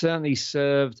 and it certainly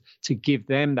served to give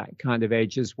them that kind of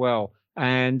edge as well.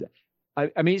 And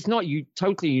I mean, it's not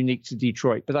totally unique to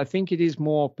Detroit, but I think it is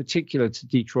more particular to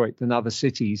Detroit than other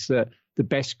cities that the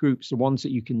best groups, the ones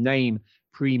that you can name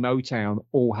pre-Motown,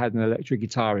 all had an electric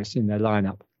guitarist in their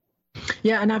lineup.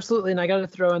 Yeah, and absolutely. And I got to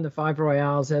throw in the Five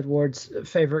Royales, Ed Ward's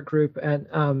favorite group. And,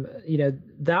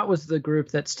 that was the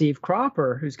group that Steve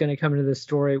Cropper, who's going to come into this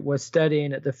story, was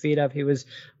studying at the feet of. He was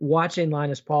watching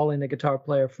Linus Pauling, the guitar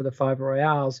player for the Five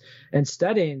Royales, and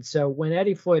studying. So when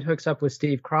Eddie Floyd hooks up with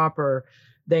Steve Cropper,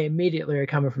 they immediately are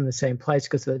coming from the same place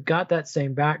because they've got that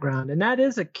same background. And that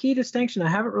is a key distinction. I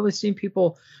haven't really seen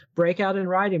people break out in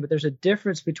writing, but there's a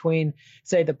difference between,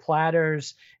 say, the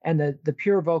Platters and the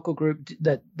pure vocal group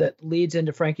that leads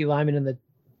into Frankie Lyman and the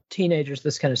Teenagers,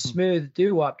 this kind of smooth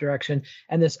doo-wop direction,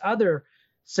 and this other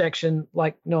section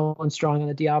like Nolan Strong and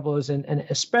the Diablos and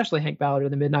especially Hank Ballard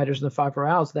and the Midnighters and the Five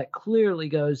Royales that clearly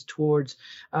goes towards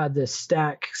the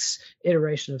Stax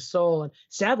iteration of soul. And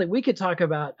sadly, we could talk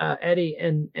about Eddie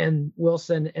and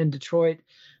Wilson and Detroit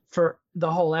for the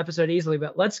whole episode easily,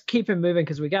 but let's keep him moving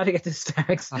because we got to get to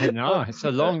Stax. I know, it's a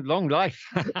long life.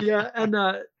 Yeah,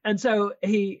 and so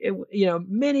he,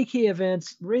 many key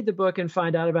events. Read the book and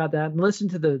find out about that, and listen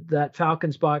to that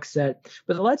Falcons box set.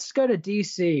 But let's go to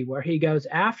DC, where he goes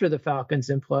after the Falcons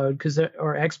implode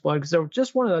or explode because they're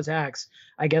just one of those acts.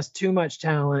 I guess too much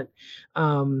talent,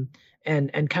 and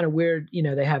kind of weird.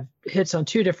 They have hits on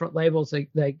two different labels.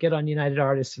 They get on United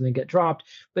Artists and they get dropped.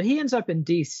 But he ends up in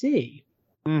DC.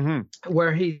 Mm-hmm.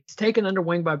 Where he's taken under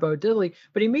wing by Bo Diddley,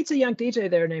 but he meets a young DJ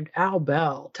there named Al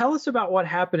Bell. Tell us about what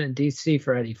happened in DC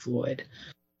for Eddie Floyd.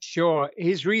 Sure.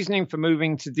 His reasoning for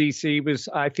moving to DC was,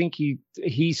 I think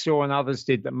he saw and others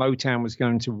did, that Motown was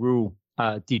going to rule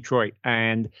Detroit.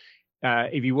 And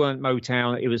if you weren't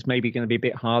Motown, it was maybe going to be a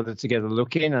bit harder to get a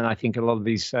look in. And I think a lot of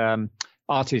these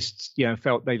artists,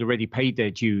 felt they'd already paid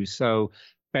their dues. So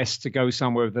best to go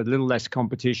somewhere with a little less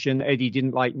competition. Eddie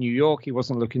didn't like New York. He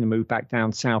wasn't looking to move back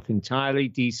down south entirely.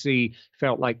 DC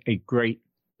felt like a great,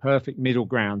 perfect middle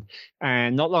ground.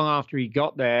 And not long after he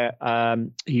got there,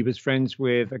 he was friends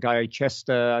with a guy,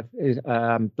 Chester,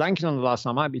 blanking on the last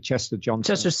name, might be Chester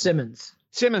Johnson. Chester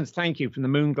Simmons, thank you, from the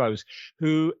Moonglows,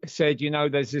 who said,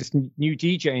 there's this new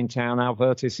DJ in town,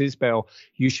 Albertus Isbell.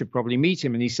 You should probably meet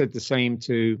him. And he said the same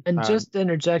to... And just to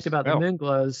interject about the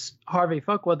Moonglows, Harvey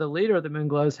Fuqua, the leader of the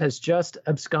Moonglows, has just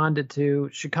absconded to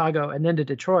Chicago and then to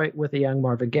Detroit with a young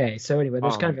Marvin Gaye. So anyway,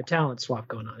 there's kind of a talent swap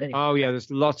going on. Anyway. Oh, yeah, there's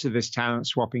lots of this talent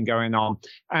swapping going on.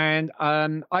 And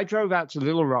I drove out to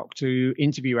Little Rock to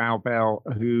interview Al Bell,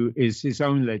 who is his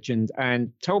own legend,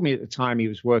 and told me at the time he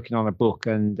was working on a book,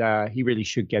 and he really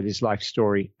should get his life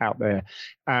story out there.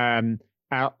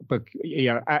 Al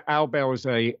Bell was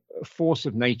a force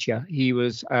of nature. He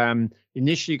was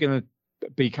initially going to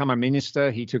become a minister.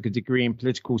 He took a degree in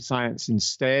political science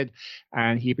instead,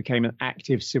 and he became an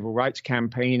active civil rights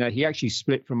campaigner. He actually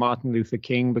split from Martin Luther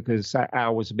King because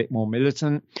Al was a bit more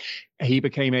militant. He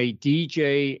became a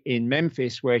DJ in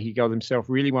Memphis, where he got himself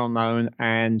really well known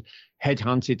and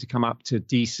headhunted to come up to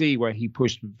DC, where he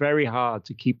pushed very hard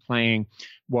to keep playing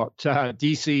what the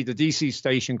DC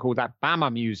station called Alabama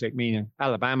music, meaning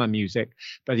Alabama music.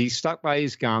 But he stuck by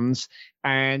his guns,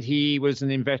 and he was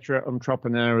an inveterate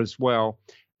entrepreneur as well.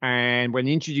 And when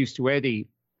introduced to Eddie,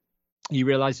 he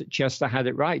realized that Chester had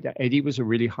it right, that Eddie was a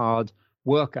really hard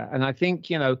worker. And I think,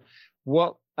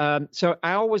 so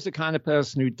Al was the kind of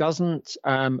person who doesn't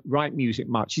write music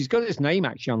much. He's got his name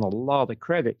actually on a lot of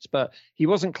credits, but he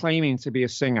wasn't claiming to be a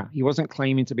singer. He wasn't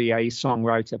claiming to be a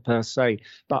songwriter per se,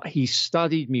 but he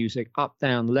studied music up,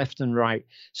 down, left and right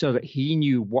so that he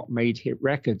knew what made hit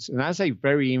records. And as a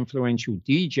very influential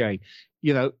DJ,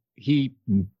 he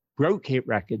broke hit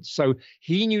records. So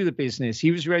he knew the business.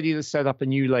 He was ready to set up a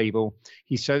new label.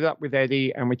 He set it up with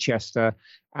Eddie and with Chester.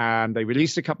 They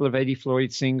released a couple of Eddie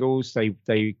Floyd singles. A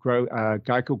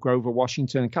guy called Grover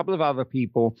Washington, a couple of other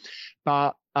people.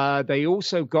 But they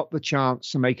also got the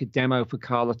chance to make a demo for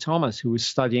Carla Thomas, who was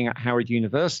studying at Howard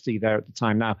University there at the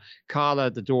time. Now, Carla,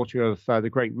 the daughter of the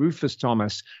great Rufus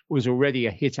Thomas, was already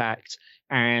a hit act,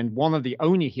 and one of the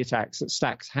only hit acts that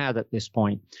Stax had at this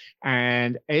point.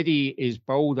 And Eddie is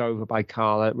bowled over by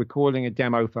Carla. Recording a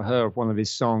demo for her of one of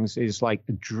his songs is like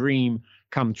a dream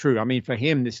come true. I mean, for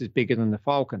him, this is bigger than the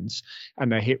Falcons and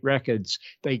their hit records.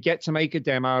 They get to make a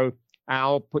demo.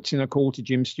 Al puts in a call to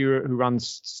Jim Stewart, who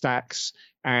runs Stax,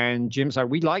 and Jim's like,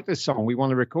 we like this song, we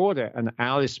want to record it. And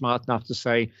Al is smart enough to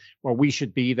say, well, we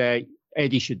should be there.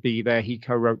 Eddie should be there. He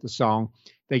co-wrote the song.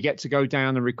 They get to go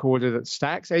down and record it at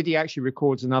Stax. Eddie actually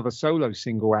records another solo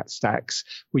single at Stax,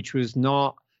 which was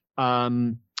not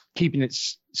keeping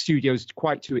its studios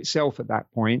quite to itself at that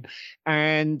point.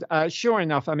 And sure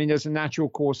enough, I mean, there's a natural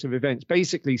course of events.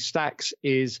 Basically, Stax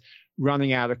is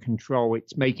running out of control.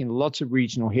 It's making lots of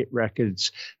regional hit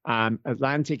records.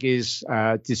 Atlantic is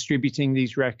distributing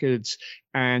these records,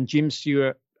 and Jim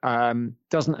Stewart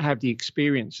doesn't have the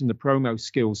experience and the promo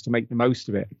skills to make the most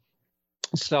of it.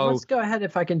 So let's go ahead,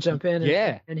 if I can jump in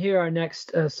and hear our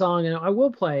next song. And I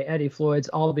will play Eddie Floyd's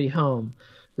I'll Be Home.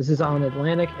 This is on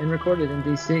Atlantic and recorded in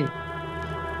DC.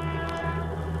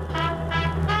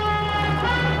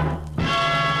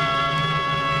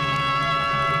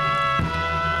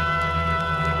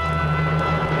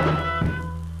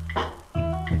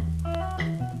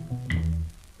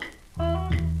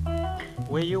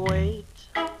 Will you wait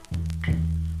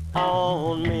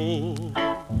on me?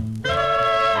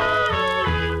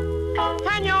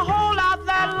 Can you hold out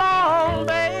that long,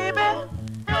 baby?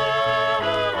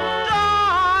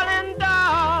 Darling,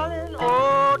 darling,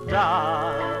 oh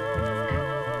darling,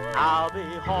 I'll be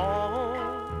home.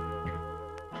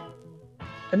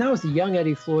 And that was the young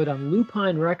Eddie Floyd on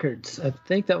Lupine Records. I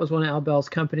think that was one of Al Bell's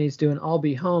companies doing I'll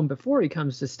Be Home before he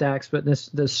comes to Stax, but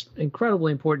this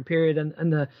incredibly important period.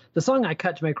 And the song I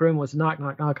cut to make room was Knock,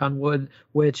 Knock, Knock on Wood,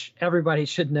 which everybody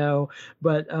should know.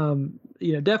 But,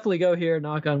 definitely go hear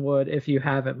Knock on Wood if you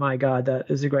haven't. My God, that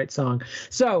is a great song.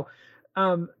 So,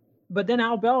 but then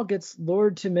Al Bell gets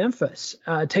lured to Memphis,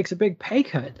 takes a big pay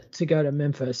cut to go to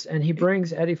Memphis, and he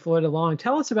brings Eddie Floyd along.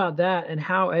 Tell us about that and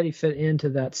how Eddie fit into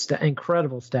that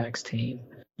incredible Stax team.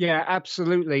 Yeah,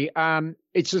 absolutely.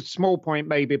 It's a small point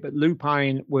maybe, but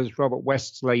Lupine was Robert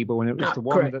West's label, and it was the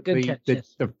one that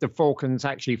the Falcons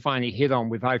actually finally hit on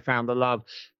with I Found the Love.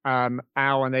 Al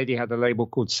and Eddie had a label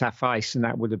called Sapphire, and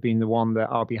that would have been the one that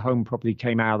I'll Be Home probably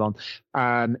came out on,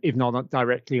 if not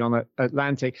directly on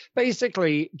Atlantic.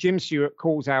 Basically, Jim Stewart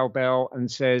calls Al Bell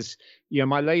and says,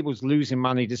 my label's losing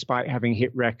money despite having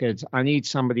hit records. I need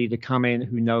somebody to come in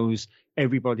who knows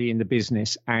everybody in the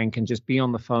business and can just be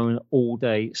on the phone all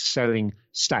day selling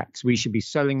Stax. We should be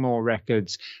selling more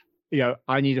records.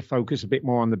 I need to focus a bit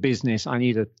more on the business.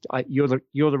 You're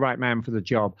the right man for the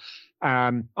job.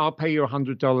 I'll pay you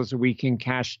 $100 a week in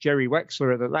cash. Jerry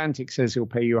Wexler at Atlantic says he'll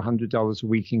pay you $100 a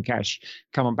week in cash.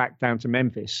 Come on back down to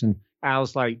Memphis. And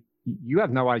Al's like, you have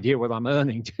no idea what I'm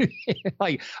earning.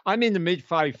 Like, I'm in the mid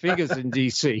 5 figures in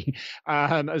DC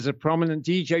as a prominent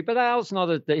DJ, but Al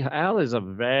is a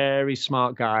very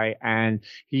smart guy, and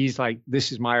he's like,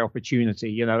 this is my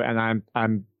opportunity, and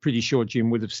I'm pretty sure Jim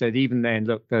would have said even then,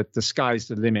 look, the sky's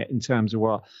the limit in terms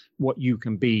of what you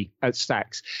can be at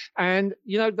Stax. And,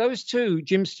 those two,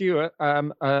 Jim Stewart,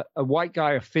 a white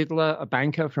guy, a fiddler, a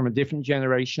banker from a different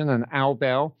generation, and Al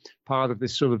Bell, part of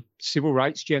this sort of civil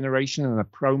rights generation and a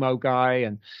promo guy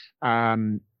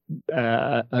and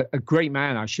a great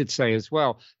man, I should say, as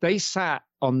well. They sat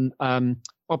on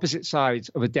opposite sides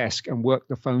of a desk and worked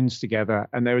the phones together.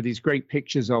 And there are these great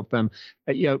pictures of them.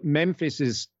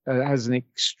 Memphis has an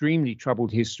extremely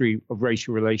troubled history of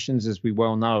racial relations, as we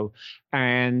well know.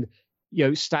 And,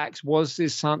 Stax was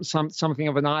this something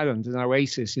of an island, an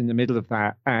oasis in the middle of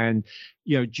that. And,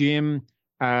 Jim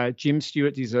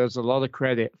Stewart deserves a lot of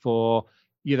credit for,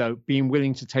 being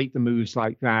willing to take the moves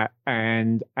like that.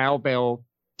 And Al Bell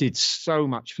did so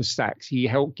much for Stax. He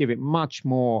helped give it much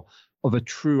more of a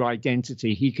true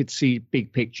identity. He could see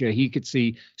big picture. He could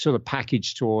see sort of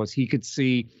package tours. He could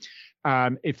see,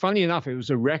 funny enough, it was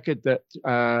a record that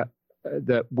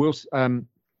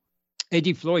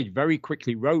Eddie Floyd very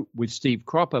quickly wrote with Steve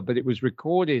Cropper, but it was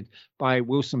recorded by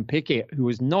Wilson Pickett, who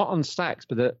was not on Stax,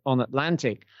 but on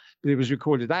Atlantic. But it was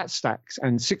recorded at Stax,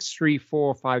 and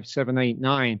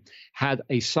 6345789 had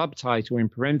a subtitle in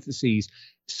parentheses,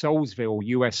 Soulsville,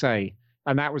 USA.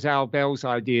 And that was Al Bell's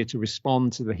idea to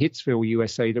respond to the Hitsville,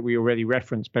 USA that we already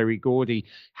referenced, Berry Gordy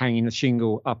hanging the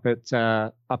shingle up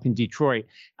in Detroit.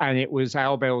 And it was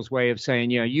Al Bell's way of saying,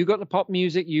 you got the pop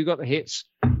music, you got the hits,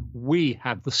 we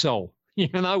have the soul.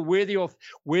 We're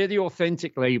the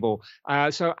authentic label.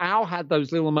 So Al had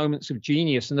those little moments of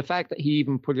genius, and the fact that he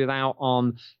even put it out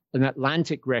on an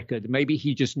Atlantic record, maybe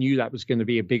he just knew that was going to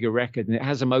be a bigger record, and it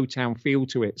has a Motown feel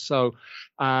to it. So,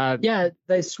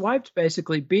 they swiped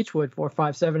basically Beechwood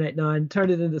 45789,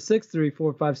 turned it into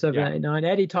 6345789.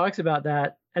 Eddie talks about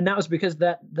that, and that was because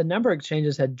the number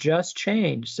exchanges had just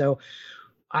changed. So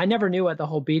I never knew what the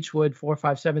whole Beechwood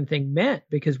 457 thing meant,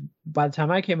 because by the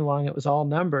time I came along, it was all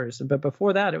numbers. But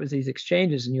before that, it was these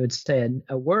exchanges, and you would say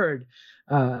a word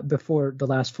before the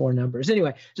last 4 numbers.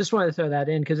 Anyway, just wanted to throw that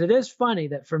in because it is funny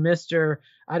that for Mr.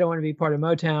 I don't want to be part of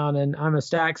Motown and I'm a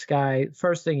Stax guy,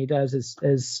 first thing he does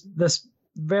is this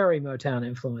very Motown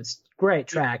influenced great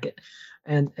track.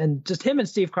 And just him and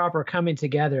Steve Cropper coming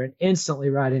together and instantly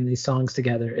writing these songs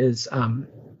together is,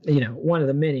 one of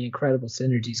the many incredible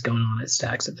synergies going on at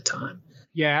Stax at the time.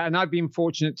 Yeah, and I've been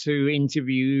fortunate to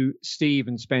interview Steve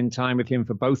and spend time with him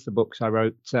for both the books I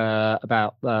wrote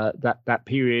about that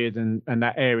period and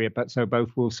that area. But so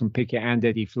both Wilson Pickett and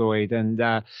Eddie Floyd.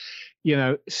 And,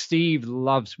 Steve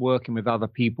loves working with other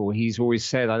people. He's always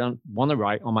said, I don't want to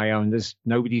write on my own. There's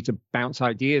nobody to bounce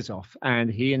ideas off. And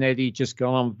he and Eddie just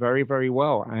got on very, very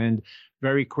well. And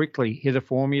very quickly hit a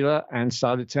formula and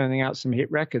started turning out some hit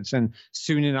records. And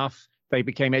soon enough, they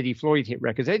became Eddie Floyd hit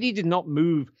records. Eddie did not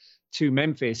move to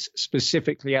Memphis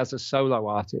specifically as a solo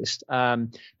artist. But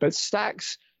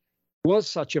Stax was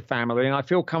such a family. And I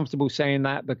feel comfortable saying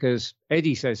that because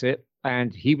Eddie says it,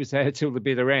 and he was there till the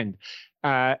bitter end.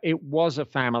 It was a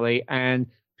family, and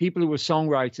people who were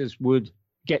songwriters would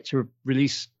get to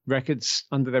release records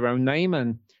under their own name,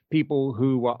 and people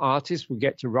who were artists would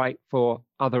get to write for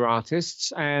other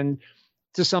artists. And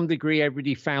to some degree,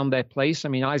 everybody found their place. I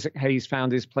mean, Isaac Hayes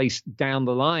found his place down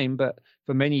the line, but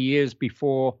for many years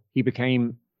before he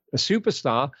became a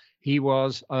superstar, he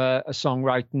was a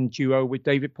songwriting duo with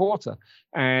David Porter.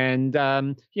 And,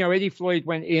 Eddie Floyd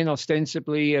went in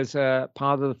ostensibly as a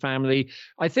part of the family.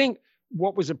 I think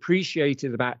what was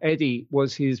appreciated about Eddie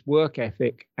was his work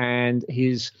ethic and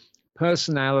his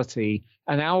personality.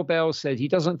 And Al Bell said he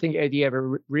doesn't think Eddie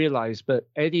ever realized, but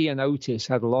Eddie and Otis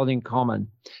had a lot in common,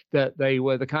 that they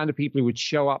were the kind of people who would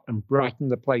show up and brighten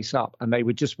the place up, and they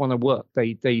would just want to work.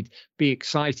 They'd be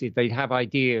excited. They'd have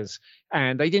ideas,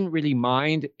 and they didn't really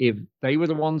mind if they were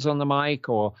the ones on the mic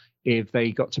or if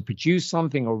they got to produce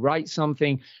something or write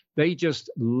something. They just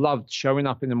loved showing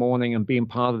up in the morning and being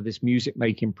part of this music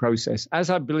making process, as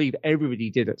I believe everybody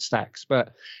did at Stax.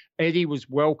 But Eddie was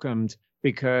welcomed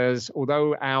because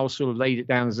although Al sort of laid it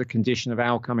down as a condition of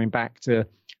Al coming back to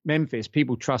Memphis,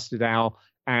 people trusted Al,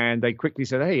 and they quickly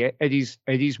said, "Hey,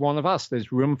 Eddie's one of us.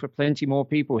 There's room for plenty more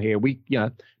people here.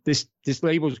 This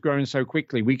label's growing so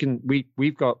quickly.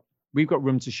 We've got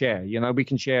room to share. We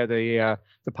can share the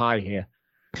pie here."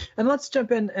 And let's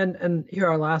jump in and hear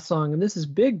our last song, and this is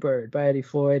Big Bird by Eddie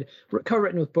Floyd,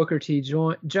 co-written with Booker T.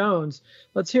 Jones.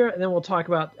 Let's hear it, and then we'll talk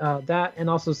about that and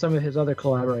also some of his other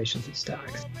collaborations at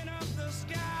Stax.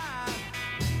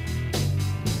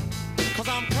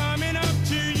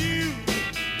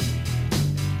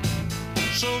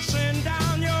 So send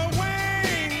down your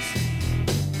wings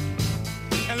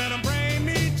and let them bring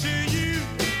me to you.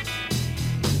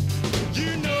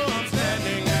 You know I'm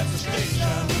standing at the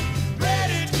station,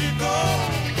 ready to go.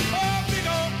 Oh, big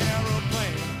old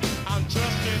aeroplane, I'm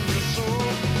trusting your soul.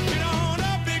 Get on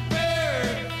up, big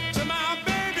bird, to my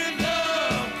baby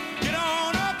love. Get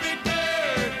on up, big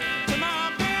bird, to my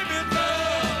baby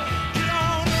love. Get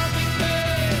on up, big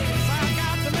bird, 'cause I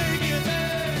got to make it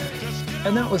there.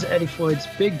 And that was Eddie Floyd's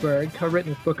Big Bird, co-written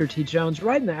with Booker T. Jones,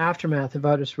 right in the aftermath of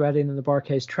Otis Redding and the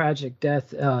Bar-Kays' tragic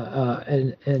death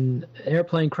in an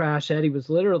airplane crash. Eddie was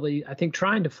literally, I think,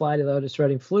 trying to fly to the Otis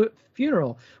Redding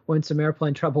funeral when some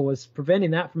airplane trouble was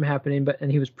preventing that from happening,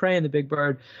 and he was praying the Big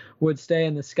Bird would stay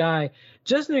in the sky.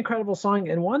 Just an incredible song,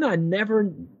 and one I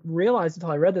never realized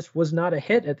until I read this was not a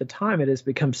hit at the time. It has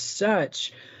become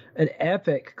such an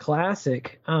epic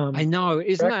classic. I know,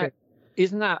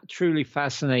 Isn't that truly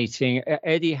fascinating?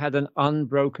 Eddie had an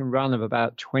unbroken run of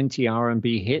about 20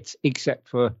 R&B hits, except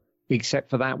for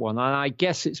that one. And I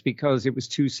guess it's because it was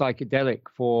too psychedelic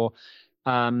for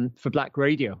black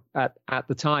radio at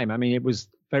the time. I mean, it was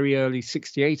very early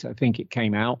 68, I think it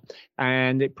came out,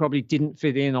 and it probably didn't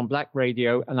fit in on black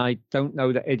radio. And I don't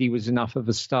know that Eddie was enough of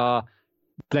a star.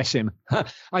 Bless him.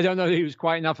 I don't know that he was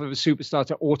quite enough of a superstar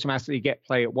to automatically get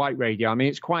play at white radio. I mean,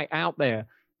 it's quite out there,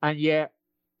 and yet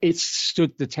it's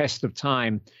stood the test of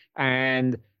time.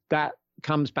 And that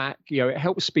comes back, it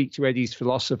helps speak to Eddie's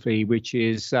philosophy, which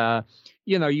is,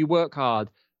 you work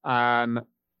hard.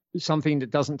 Something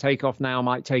that doesn't take off now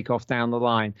might take off down the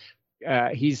line.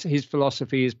 His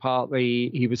philosophy is partly,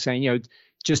 he was saying,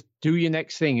 just do your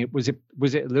next thing. Was it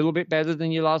a little bit better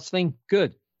than your last thing?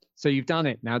 Good. So you've done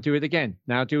it. Now do it again.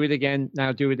 Now do it again.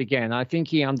 Now do it again. I think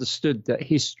he understood that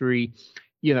history,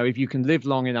 if you can live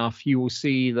long enough, you will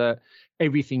see that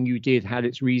everything you did had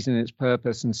its reason, its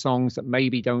purpose, and songs that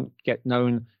maybe don't get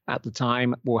known at the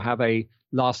time will have a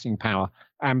lasting power.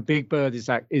 And Big Bird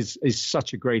is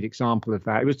such a great example of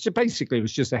that. It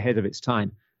was just ahead of its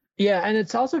time. Yeah, and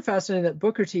it's also fascinating that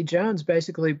Booker T. Jones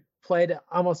basically played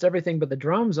almost everything but the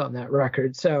drums on that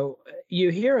record. So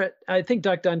you hear it. I think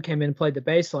Duck Dunn came in and played the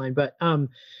bass line, but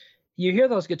you hear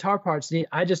those guitar parts, and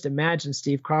I just imagine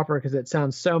Steve Cropper, because it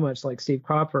sounds so much like Steve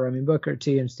Cropper. I mean, Booker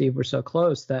T. and Steve were so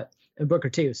close and Booker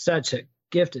T. was such a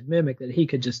gifted mimic that he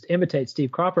could just imitate Steve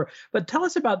Cropper. But tell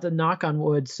us about the Knock on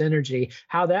Wood synergy,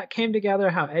 how that came together,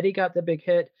 how Eddie got the big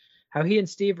hit, how he and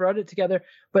Steve wrote it together.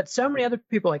 But so many other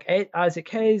people like Isaac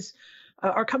Hayes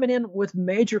are coming in with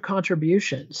major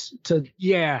contributions to.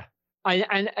 Yeah.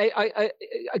 I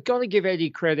got to give Eddie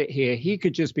credit here. He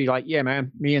could just be like, yeah,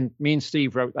 man, me and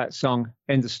Steve wrote that song.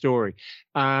 End of story.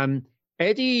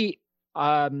 Eddie,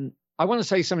 I want to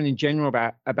say something in general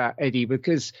about Eddie,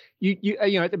 because you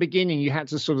at the beginning you had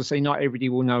to sort of say not everybody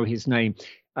will know his name.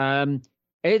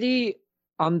 Eddie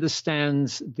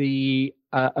understands the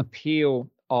appeal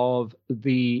of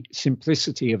the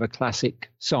simplicity of a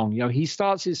classic song. He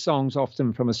starts his songs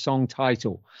often from a song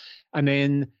title, and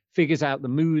then figures out the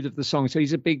mood of the song. So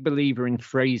he's a big believer in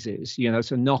phrases,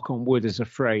 so knock on wood is a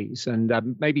phrase. And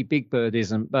maybe Big Bird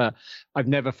isn't, but I've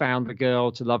never found the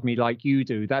girl to love me like you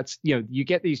do. That's, you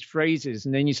get these phrases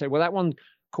and then you say, well, that one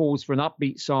calls for an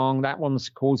upbeat song. That one's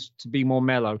calls to be more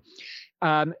mellow.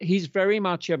 He's very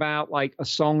much about like a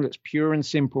song that's pure and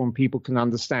simple and people can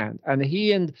understand. And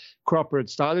he and Cropper had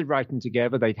started writing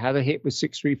together. They'd had a hit with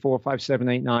 6, 3, 4, 5, 7,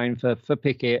 8, 9 for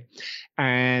Pickett,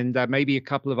 and maybe a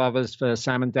couple of others for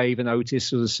Sam and Dave and Otis.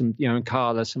 So there's some, and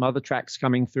Carla, some other tracks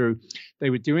coming through.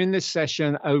 They were doing this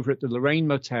session over at the Lorraine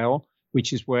Motel,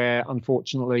 which is where,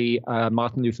 unfortunately,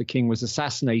 Martin Luther King was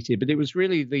assassinated. But it was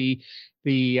really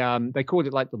they called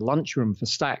it like the lunchroom for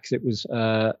Stax. It was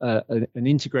an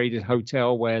integrated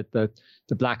hotel where the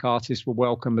black artists were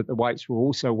welcome, but the whites were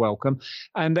also welcome.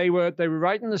 And they were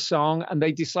writing the song, and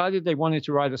they decided they wanted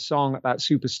to write a song about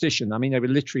superstition. I mean, they were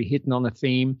literally hitting on a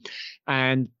theme.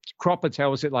 And Cropper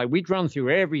tells it like, we'd run through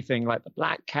everything, like the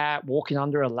black cat walking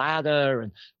under a ladder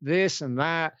and this and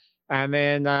that. And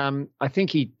then I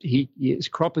think it's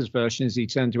Cropper's version is he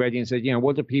turned to Eddie and said,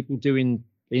 what do people do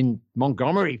in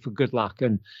Montgomery for good luck?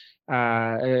 And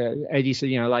Eddie said,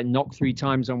 like knock 3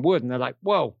 times on wood. And they're like,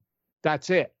 whoa, that's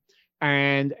it.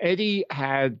 And Eddie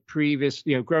had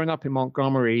growing up in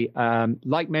Montgomery,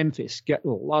 like Memphis, get a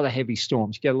lot of heavy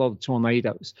storms, get a lot of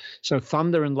tornadoes. So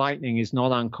thunder and lightning is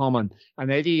not uncommon. And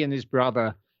Eddie and his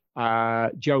brother,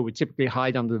 Joe, would typically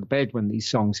hide under the bed when these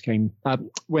storms came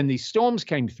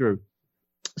through.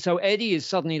 So Eddie is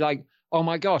suddenly like, oh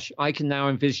my gosh, I can now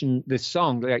envision this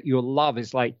song that your love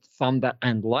is like thunder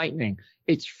and lightning.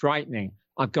 It's frightening.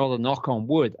 I've got to knock on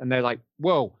wood. And they're like,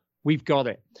 whoa, we've got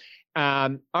it.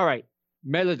 All right,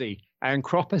 melody. And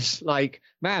Cropper's like,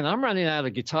 man, I'm running out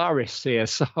of guitarists here.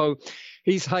 So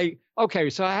he's like, okay,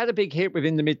 so I had a big hit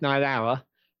within the midnight hour.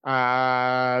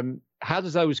 How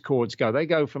does those chords go? They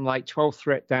go from like 12th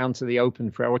fret down to the open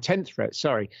fret, or 10th fret,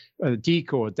 the D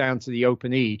chord down to the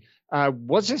open E.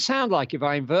 What does it sound like if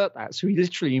I invert that? So he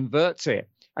literally inverts it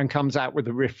and comes out with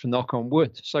a riff for Knock on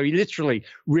Wood. So he literally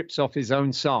rips off his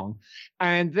own song.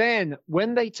 And then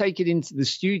when they take it into the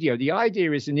studio, the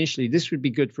idea is initially this would be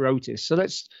good for Otis. So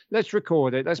let's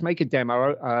record it. Let's make a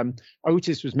demo.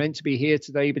 Otis was meant to be here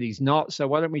today, but he's not. So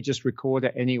why don't we just record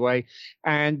it anyway?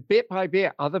 And bit by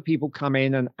bit, other people come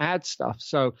in and add stuff.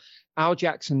 So Al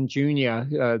Jackson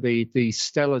Jr., the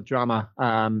stellar drummer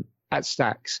at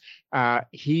Stax,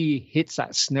 he hits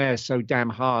that snare so damn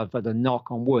hard for the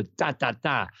knock on wood, da, da,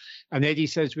 da. And Eddie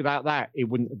says without that, it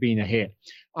wouldn't have been a hit.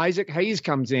 Isaac Hayes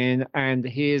comes in and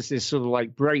hears this sort of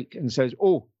like break and says,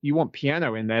 oh, you want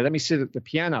piano in there? Let me sit at the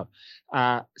piano.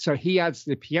 So he adds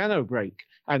the piano break.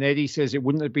 And Eddie says it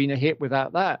wouldn't have been a hit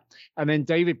without that. And then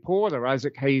David Porter,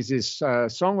 Isaac Hayes'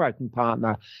 songwriting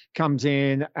partner, comes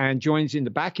in and joins in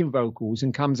the backing vocals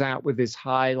and comes out with this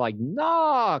high, like,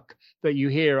 knock that you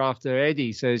hear after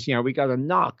Eddie says, we got to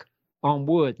knock on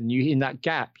wood. And in that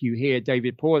gap, you hear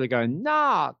David Porter going,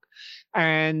 knock.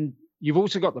 And you've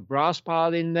also got the brass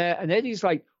part in there. And Eddie's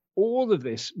like, all of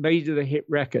this made it a hit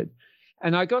record.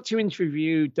 And I got to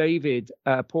interview David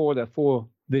Porter for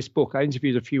this book. I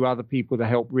interviewed a few other people to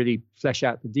help really flesh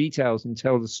out the details and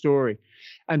tell the story.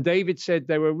 And David said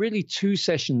there were really 2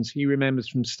 sessions he remembers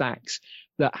from Stax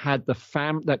that had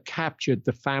that captured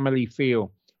the family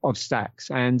feel of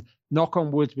Stax. And Knock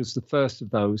on Wood was the first of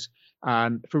those.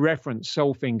 For reference,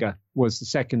 Soulfinger was the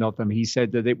second of them. He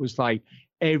said that it was like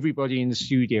everybody in the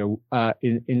studio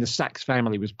in the Stax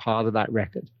family was part of that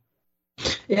record.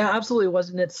 Yeah, absolutely was.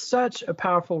 And it's such a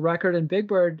powerful record. And Big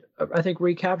Bird, I think,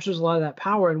 recaptures a lot of that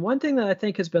power. And one thing that I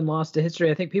think has been lost to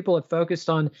history, I think people have focused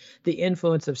on the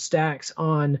influence of Stax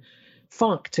on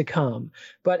funk to come.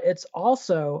 But it's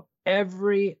also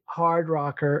every hard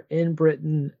rocker in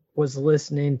Britain was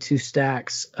listening to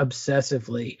Stax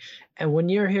obsessively. And when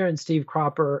you're hearing Steve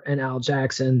Cropper and Al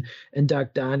Jackson and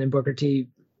Duck Dunn and Booker T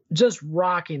just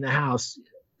rocking the house,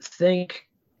 think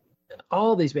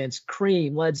all these bands,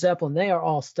 Cream, Led Zeppelin, they are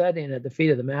all studying at the feet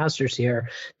of the masters here.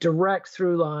 Direct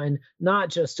through line, not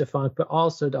just to funk, but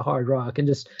also to hard rock, and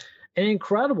just an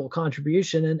incredible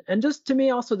contribution. And just to me,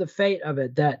 also the fate of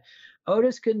it, that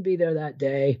Otis couldn't be there that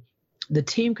day. The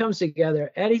team comes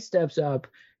together, Eddie steps up,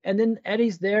 and then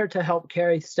Eddie's there to help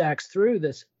carry Stax through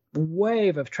this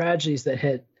wave of tragedies that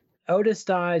hit. Otis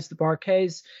dies, the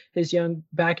Bar-Kays, his young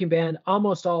backing band,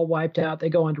 almost all wiped out. They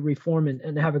go on to reform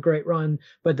and have a great run.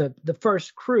 But the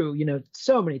first crew,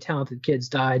 so many talented kids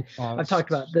died. I've talked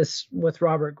about this with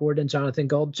Robert Gordon, Jonathan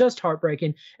Gold, just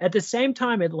heartbreaking. At the same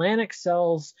time, Atlantic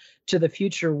sells to the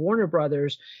future Warner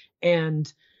Brothers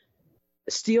and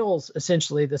steals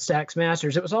essentially the Stax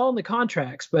masters. It was all in the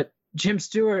contracts, but Jim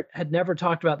Stewart had never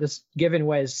talked about this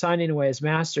signing away his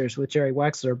masters with Jerry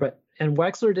Wexler, and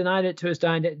Wexler denied it to his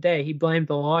dying day. He blamed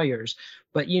the lawyers,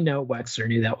 but Wexler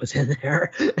knew that was in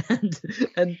there. and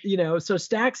so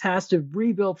Stax has to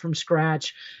rebuild from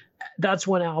scratch. That's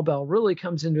when Al Bell really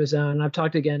comes into his own. I've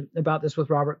talked again about this with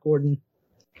Robert Gordon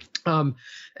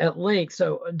at length,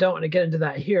 so don't want to get into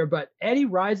that here, but Eddie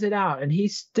rides it out and he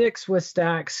sticks with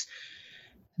Stax.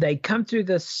 They come through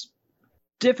this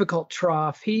difficult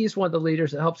trough. He's one of the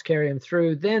leaders that helps carry him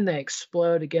through. Then they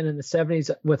explode again in the 70s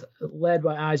led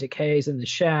by Isaac Hayes and the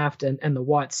Shaft and the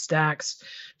Watts Stax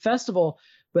Festival.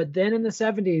 But then in the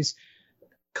 70s,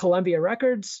 Columbia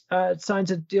Records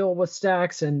signs a deal with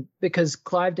Stax, and because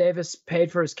Clive Davis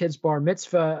paid for his kid's bar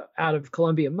mitzvah out of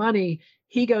Columbia money,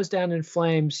 he goes down in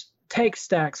flames, takes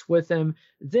Stax with him.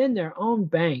 Then their own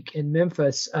bank in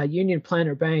Memphis, Union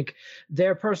Planter Bank,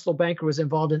 their personal banker was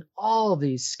involved in all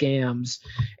these scams.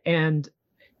 And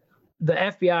the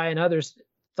FBI and others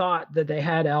thought that they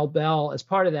had Al Bell as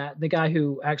part of that. The guy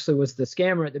who actually was the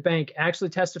scammer at the bank actually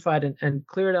testified and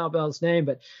cleared Al Bell's name,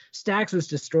 but Stax was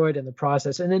destroyed in the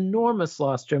process. An enormous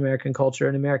loss to American culture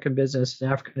and American business and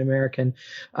African-American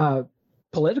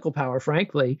political power,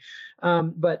 frankly.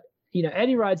 But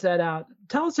Eddie rides that out.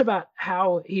 Tell us about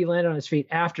how he landed on his feet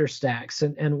after Stax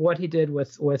and what he did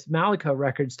with Malaco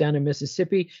Records down in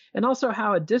Mississippi, and also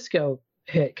how a disco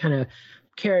hit kind of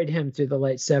carried him through the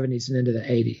late 70s and into the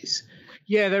 80s.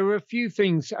 Yeah, there were a few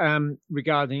things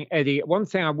regarding Eddie. One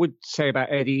thing I would say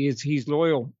about Eddie is he's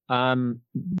loyal,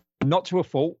 not to a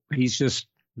fault. He's just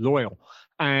loyal.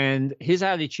 And his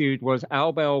attitude was,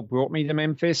 Al Bell brought me to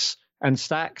Memphis and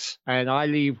Stax, and I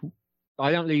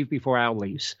don't leave before Al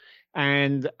leaves.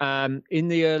 And in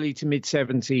the early to mid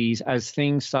 70s, as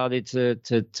things started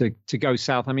to go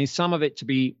south, I mean, some of it, to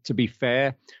be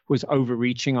fair, was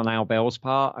overreaching on Al Bell's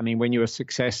part. I mean, when you're a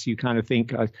success, you kind of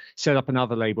think, set up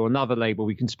another label,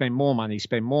 we can spend more money.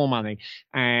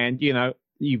 And,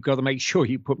 you've got to make sure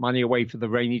you put money away for the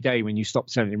rainy day when you stop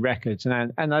selling records.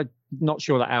 And I'm not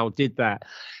sure that Al did that.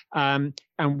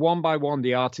 And one by one,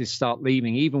 the artists start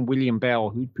leaving. Even William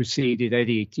Bell, who preceded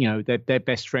Eddie, they're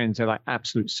best friends. They're like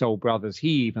absolute soul brothers. He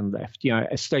even left.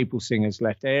 A staple singers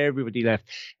left. Everybody left.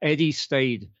 Eddie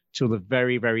stayed till the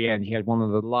very, very end. He had one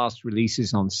of the last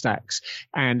releases on Stax.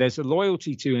 And there's a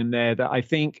loyalty to him there that I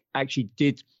think actually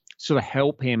did sort of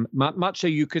help him, much so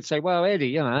you could say, well,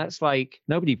 Eddie, that's like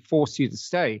nobody forced you to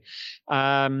stay.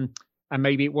 And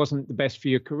maybe it wasn't the best for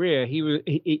your career.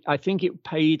 I think it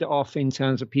paid off in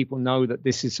terms of people know that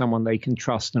this is someone they can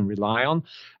trust and rely on.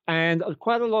 And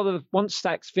once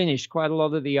Stax finished, quite a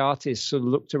lot of the artists sort of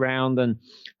looked around and,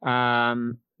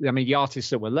 the artists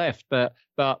that were left, but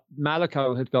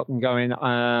Malaco had gotten going.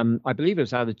 I believe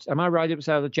it was am I right? It was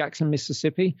out of Jackson,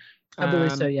 Mississippi. I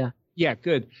believe so, yeah. Yeah,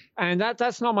 good. And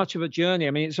that's not much of a journey.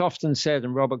 I mean, it's often said,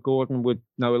 and Robert Gordon would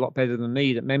know a lot better than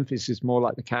me, that Memphis is more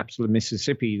like the capital of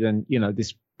Mississippi than,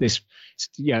 this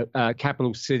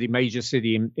capital city, major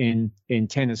city in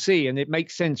Tennessee. And it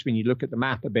makes sense when you look at the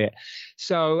map a bit.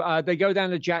 So they go down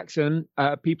to Jackson.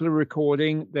 People are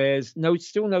recording. There's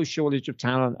still no shortage of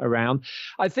talent around.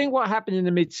 I think what happened in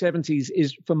the mid 70s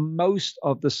is for most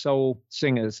of the soul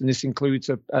singers, and this includes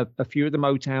a few of the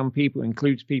Motown people,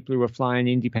 includes people who are flying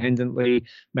independently,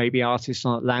 maybe artists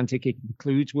on Atlantic. It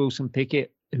includes Wilson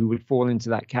Pickett, who would fall into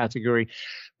that category.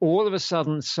 All of a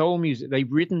sudden, soul music, they've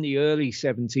ridden the early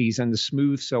 70s and the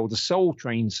smooth soul, the soul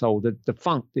train soul, the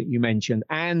funk that you mentioned,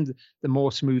 and the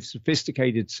more smooth,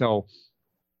 sophisticated soul.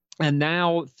 And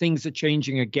now things are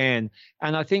changing again.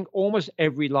 And I think almost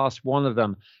every last one of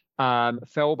them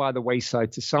fell by the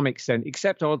wayside to some extent,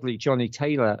 except oddly Johnny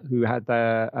Taylor, who had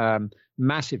the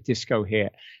massive disco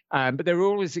hit. But there are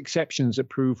always exceptions that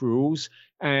prove rules.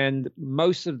 And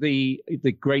most of the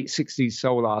great 60s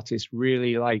soul artists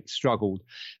really struggled.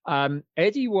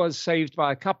 Eddie was saved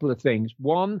by a couple of things.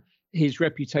 One, his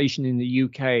reputation in the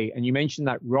UK. And you mentioned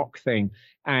that rock thing.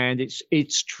 And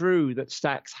it's true that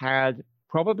Stax had,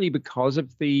 probably because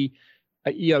of the,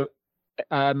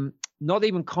 not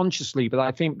even consciously, but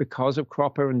I think because of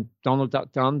Cropper and Donald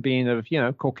Duck Dunn being of,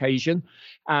 Caucasian,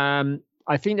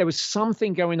 I think there was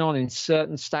something going on in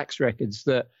certain Stax records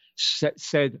that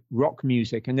said rock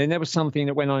music. And then there was something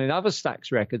that went on in other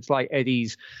Stax records, like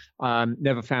Eddie's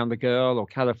Never Found the Girl or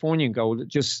Californian Gold, that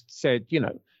just said,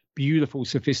 beautiful,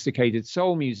 sophisticated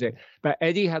soul music. But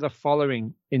Eddie had a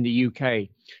following in the UK.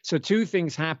 So two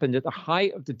things happened at the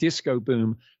height of the disco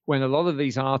boom, when a lot of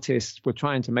these artists were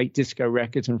trying to make disco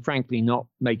records and frankly not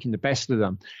making the best of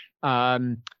them.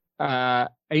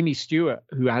 Amy Stewart,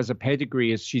 who has a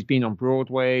pedigree, as she's been on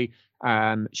Broadway,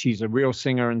 She's a real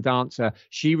singer and dancer.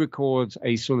 She records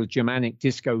a sort of Germanic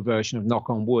disco version of Knock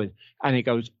on Wood, and it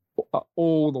goes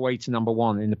all the way to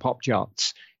 #1 in the pop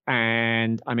charts.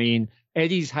 And I mean,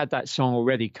 Eddie's had that song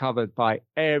already covered by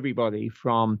everybody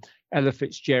from Ella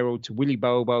Fitzgerald to Willie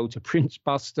Bobo to Prince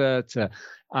Buster to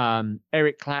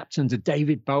Eric Clapton to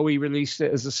David Bowie released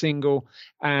it as a single.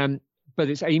 But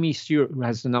it's Amy Stewart who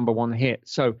has the #1 hit.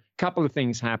 So a couple of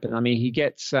things happen. I mean, he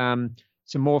gets some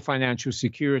more financial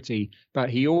security, but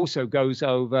he also goes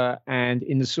over and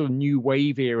in the sort of new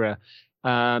wave era,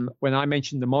 when I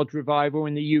mentioned the mod revival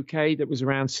in the UK that was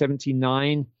around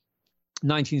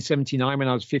 1979 when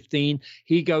I was 15,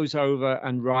 he goes over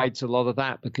and rides a lot of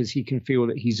that because he can feel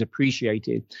that he's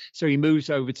appreciated. So he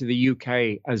moves over to the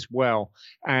UK as well,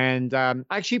 and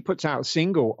actually puts out a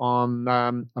single on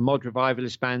a mod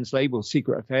revivalist band's label,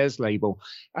 Secret Affairs label.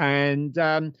 And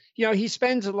he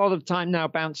spends a lot of time now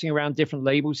bouncing around different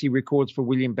labels. He records for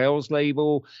William Bell's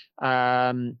label.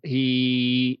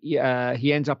 He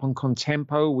ends up on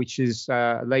Contempo, which is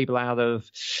a label out of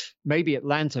maybe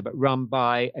Atlanta, but run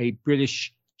by a British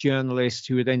journalist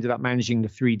who had ended up managing the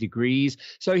 3 Degrees.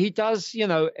 So he does,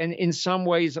 and in some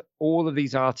ways, all of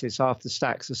these artists after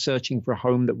Stax are searching for a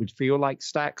home that would feel like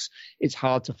Stax. It's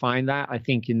hard to find that. I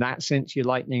think in that sense, your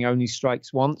lightning only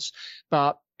strikes once.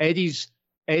 But Eddie's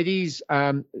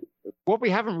what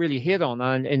we haven't really hit on,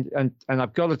 and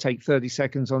I've got to take 30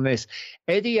 seconds on this,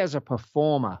 Eddie as a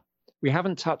performer, we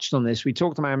haven't touched on this. We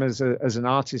talked about him as an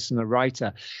artist and a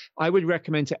writer. I would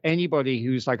recommend to anybody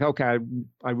who's like, okay,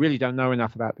 I really don't know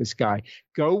enough about this guy,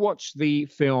 go watch the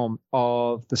film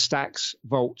of the Stax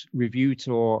Vault Review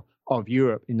Tour of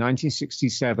Europe in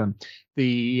 1967.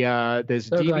 There's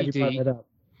a so DVD. Glad you brought that up.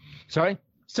 Sorry?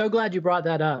 So glad you brought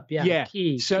that up. Yeah.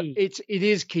 Key. It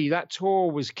is key. That tour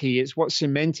was key. It's what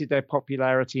cemented their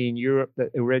popularity in Europe that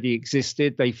already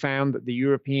existed. They found that the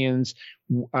Europeans,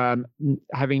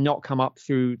 having not come up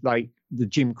through like the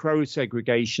Jim Crow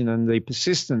segregation and the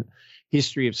persistent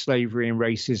history of slavery and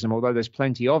racism, although there's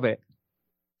plenty of it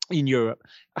in Europe,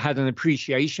 had an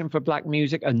appreciation for black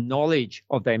music, a knowledge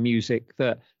of their music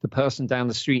that the person down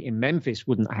the street in Memphis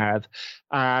wouldn't have.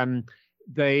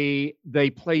 They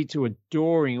played to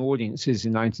adoring audiences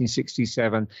in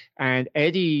 1967, and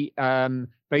Eddie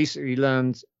basically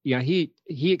learned, he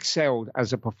excelled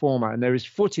as a performer, and there is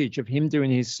footage of him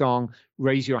doing his song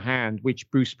Raise Your Hand, which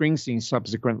Bruce Springsteen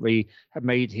subsequently had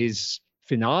made his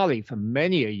finale for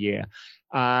many a year.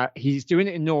 He's doing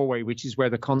it in Norway, which is where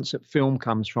the concert film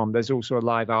comes from. There's also a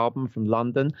live album from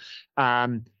London.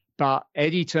 But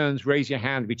Eddie turns Raise Your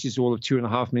Hand, which is all of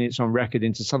 2.5 minutes on record,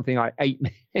 into something like 8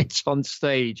 minutes on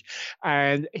stage.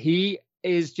 And he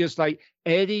is just like,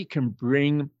 Eddie can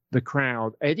bring the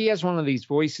crowd. Eddie has one of these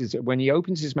voices that when he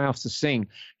opens his mouth to sing,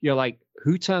 you're like,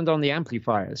 who turned on the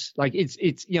amplifiers? Like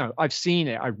it's I've seen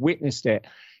it, I've witnessed it.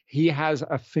 He has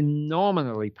a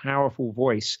phenomenally powerful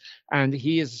voice, and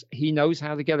he knows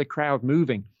how to get a crowd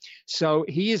moving. So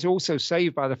he is also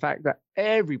saved by the fact that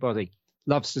everybody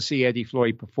loves to see Eddie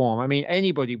Floyd perform. I mean,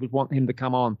 anybody would want him to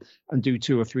come on and do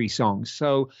 2 or 3 songs.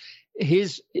 So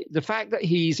the fact that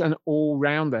he's an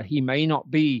all-rounder, he may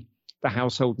not be the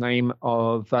household name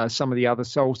of some of the other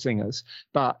soul singers,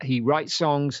 but he writes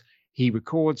songs, he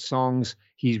records songs,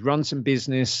 he's run some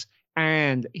business,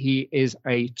 and he is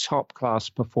a top-class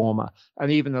performer.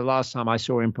 And even the last time I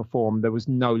saw him perform, there was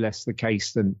no less the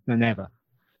case than ever.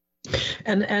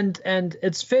 And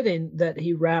it's fitting that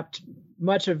he wrapped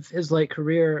much of his late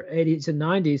career, 80s and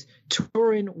 90s,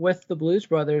 touring with the Blues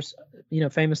Brothers.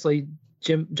 Famously,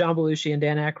 John Belushi and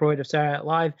Dan Aykroyd of Saturday Night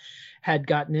Live had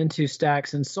gotten into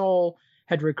Stax and Soul,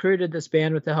 had recruited this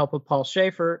band with the help of Paul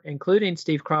Schaefer, including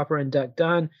Steve Cropper and Duck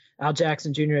Dunn. Al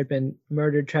Jackson Jr. had been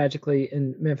murdered tragically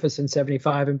in Memphis in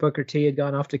 1975, and Booker T had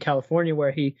gone off to California,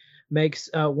 where he makes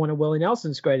one of Willie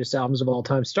Nelson's greatest albums of all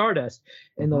time, Stardust,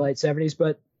 in the late 70s.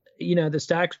 But the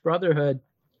Stax Brotherhood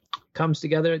comes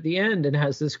together at the end and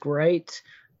has this great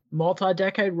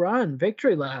multi-decade run,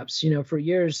 victory laps. For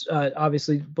years,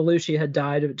 obviously Belushi had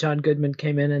died. John Goodman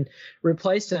came in and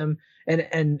replaced him,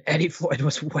 and Eddie Floyd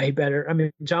was way better. I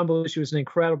mean, John Belushi was an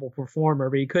incredible performer,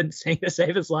 but he couldn't sing to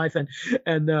save his life, and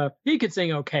he could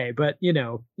sing okay, but you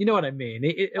know what I mean.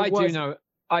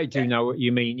 I do know what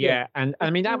you mean. Yeah. And I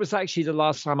mean, that was actually the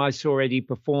last time I saw Eddie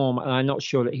perform, and I'm not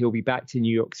sure that he'll be back to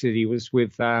New York City. It was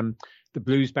with the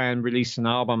blues band released an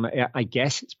album. I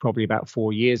guess it's probably about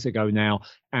 4 years ago now.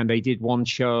 And they did one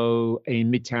show in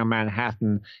Midtown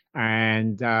Manhattan.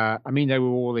 And I mean, they were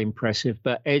all impressive.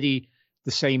 But Eddie,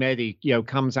 the same Eddie,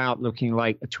 comes out looking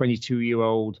like a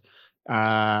 22-year-old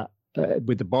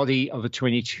with the body of a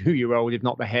 22-year-old, if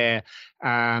not the hair.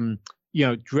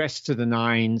 dressed to the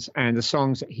nines, and the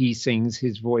songs that he sings,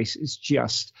 his voice is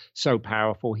just so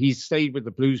powerful. He's stayed with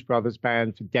the Blues Brothers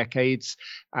band for decades.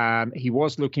 He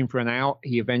was looking for an out.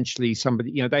 He eventually,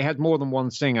 they had more than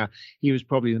one singer. He was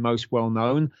probably the most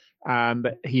well-known,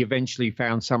 but he eventually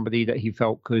found somebody that he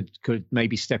felt could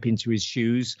maybe step into his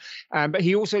shoes. But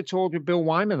he also toured with Bill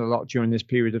Wyman a lot during this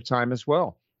period of time as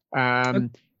well.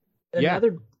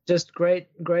 Just great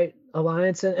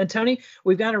alliance. And Tony,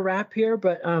 we've got to wrap here,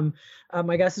 but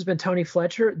my guest has been Tony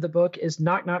Fletcher. The book is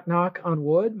Knock, Knock, Knock on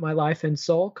Wood, My Life and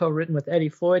Soul, co-written with Eddie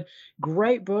Floyd.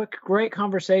 Great book, great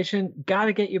conversation. Got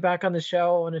to get you back on the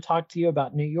show. I want to talk to you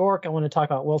about New York. I want to talk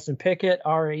about Wilson Pickett,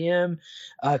 R.E.M.,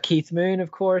 Keith Moon,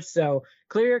 of course. So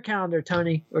clear your calendar,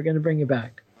 Tony. We're going to bring you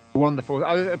back. Wonderful.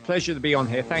 A pleasure to be on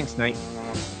here. Thanks, Nate.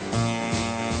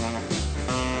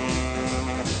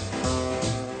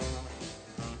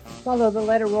 Follow the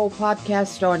Let It Roll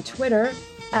podcast on Twitter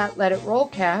at Let It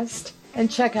Rollcast, and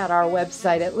check out our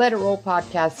website at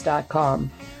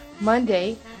letitrollpodcast.com.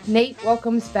 Monday, Nate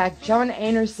welcomes back John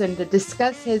Anderson to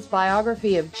discuss his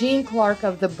biography of Gene Clark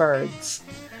of the Byrds.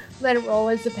 Let It Roll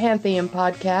is a Pantheon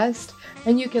podcast,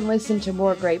 and you can listen to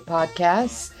more great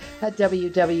podcasts at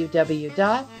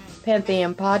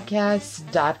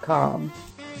www.pantheonpodcasts.com.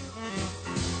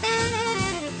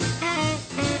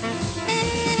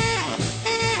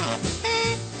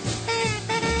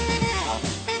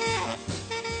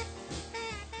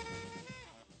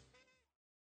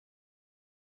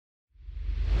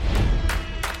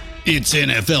 It's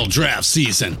NFL draft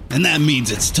season, and that means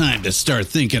it's time to start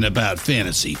thinking about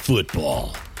fantasy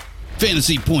football.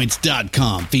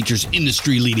 FantasyPoints.com features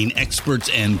industry-leading experts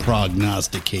and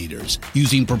prognosticators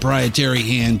using proprietary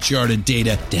hand-charted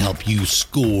data to help you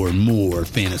score more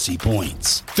fantasy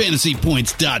points.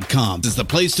 FantasyPoints.com is the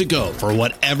place to go for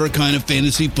whatever kind of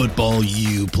fantasy football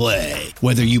you play.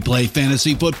 Whether you play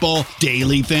fantasy football,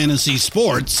 daily fantasy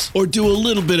sports, or do a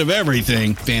little bit of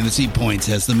everything, Fantasy Points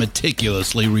has the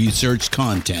meticulously researched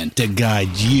content to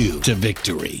guide you to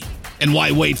victory. And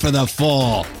why wait for the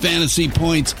fall? Fantasy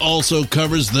Points also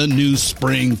covers the new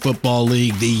spring football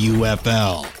league, the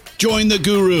UFL. Join the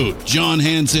guru, John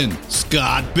Hansen,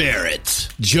 Scott Barrett,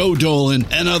 Joe Dolan,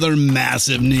 and other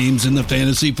massive names in the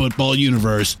fantasy football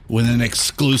universe with an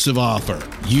exclusive offer.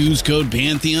 Use code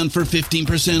Pantheon for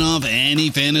 15% off any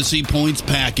Fantasy Points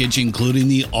package, including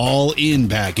the all-in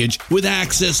package, with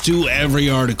access to every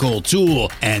article,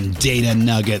 tool, and data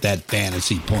nugget that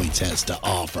Fantasy Points has to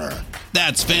offer.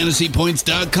 That's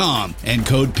FantasyPoints.com and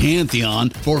code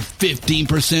Pantheon for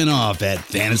 15% off at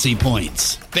Fantasy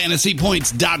Points.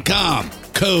 FantasyPoints.com,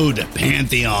 code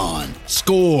Pantheon.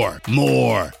 Score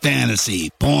more fantasy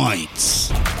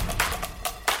points.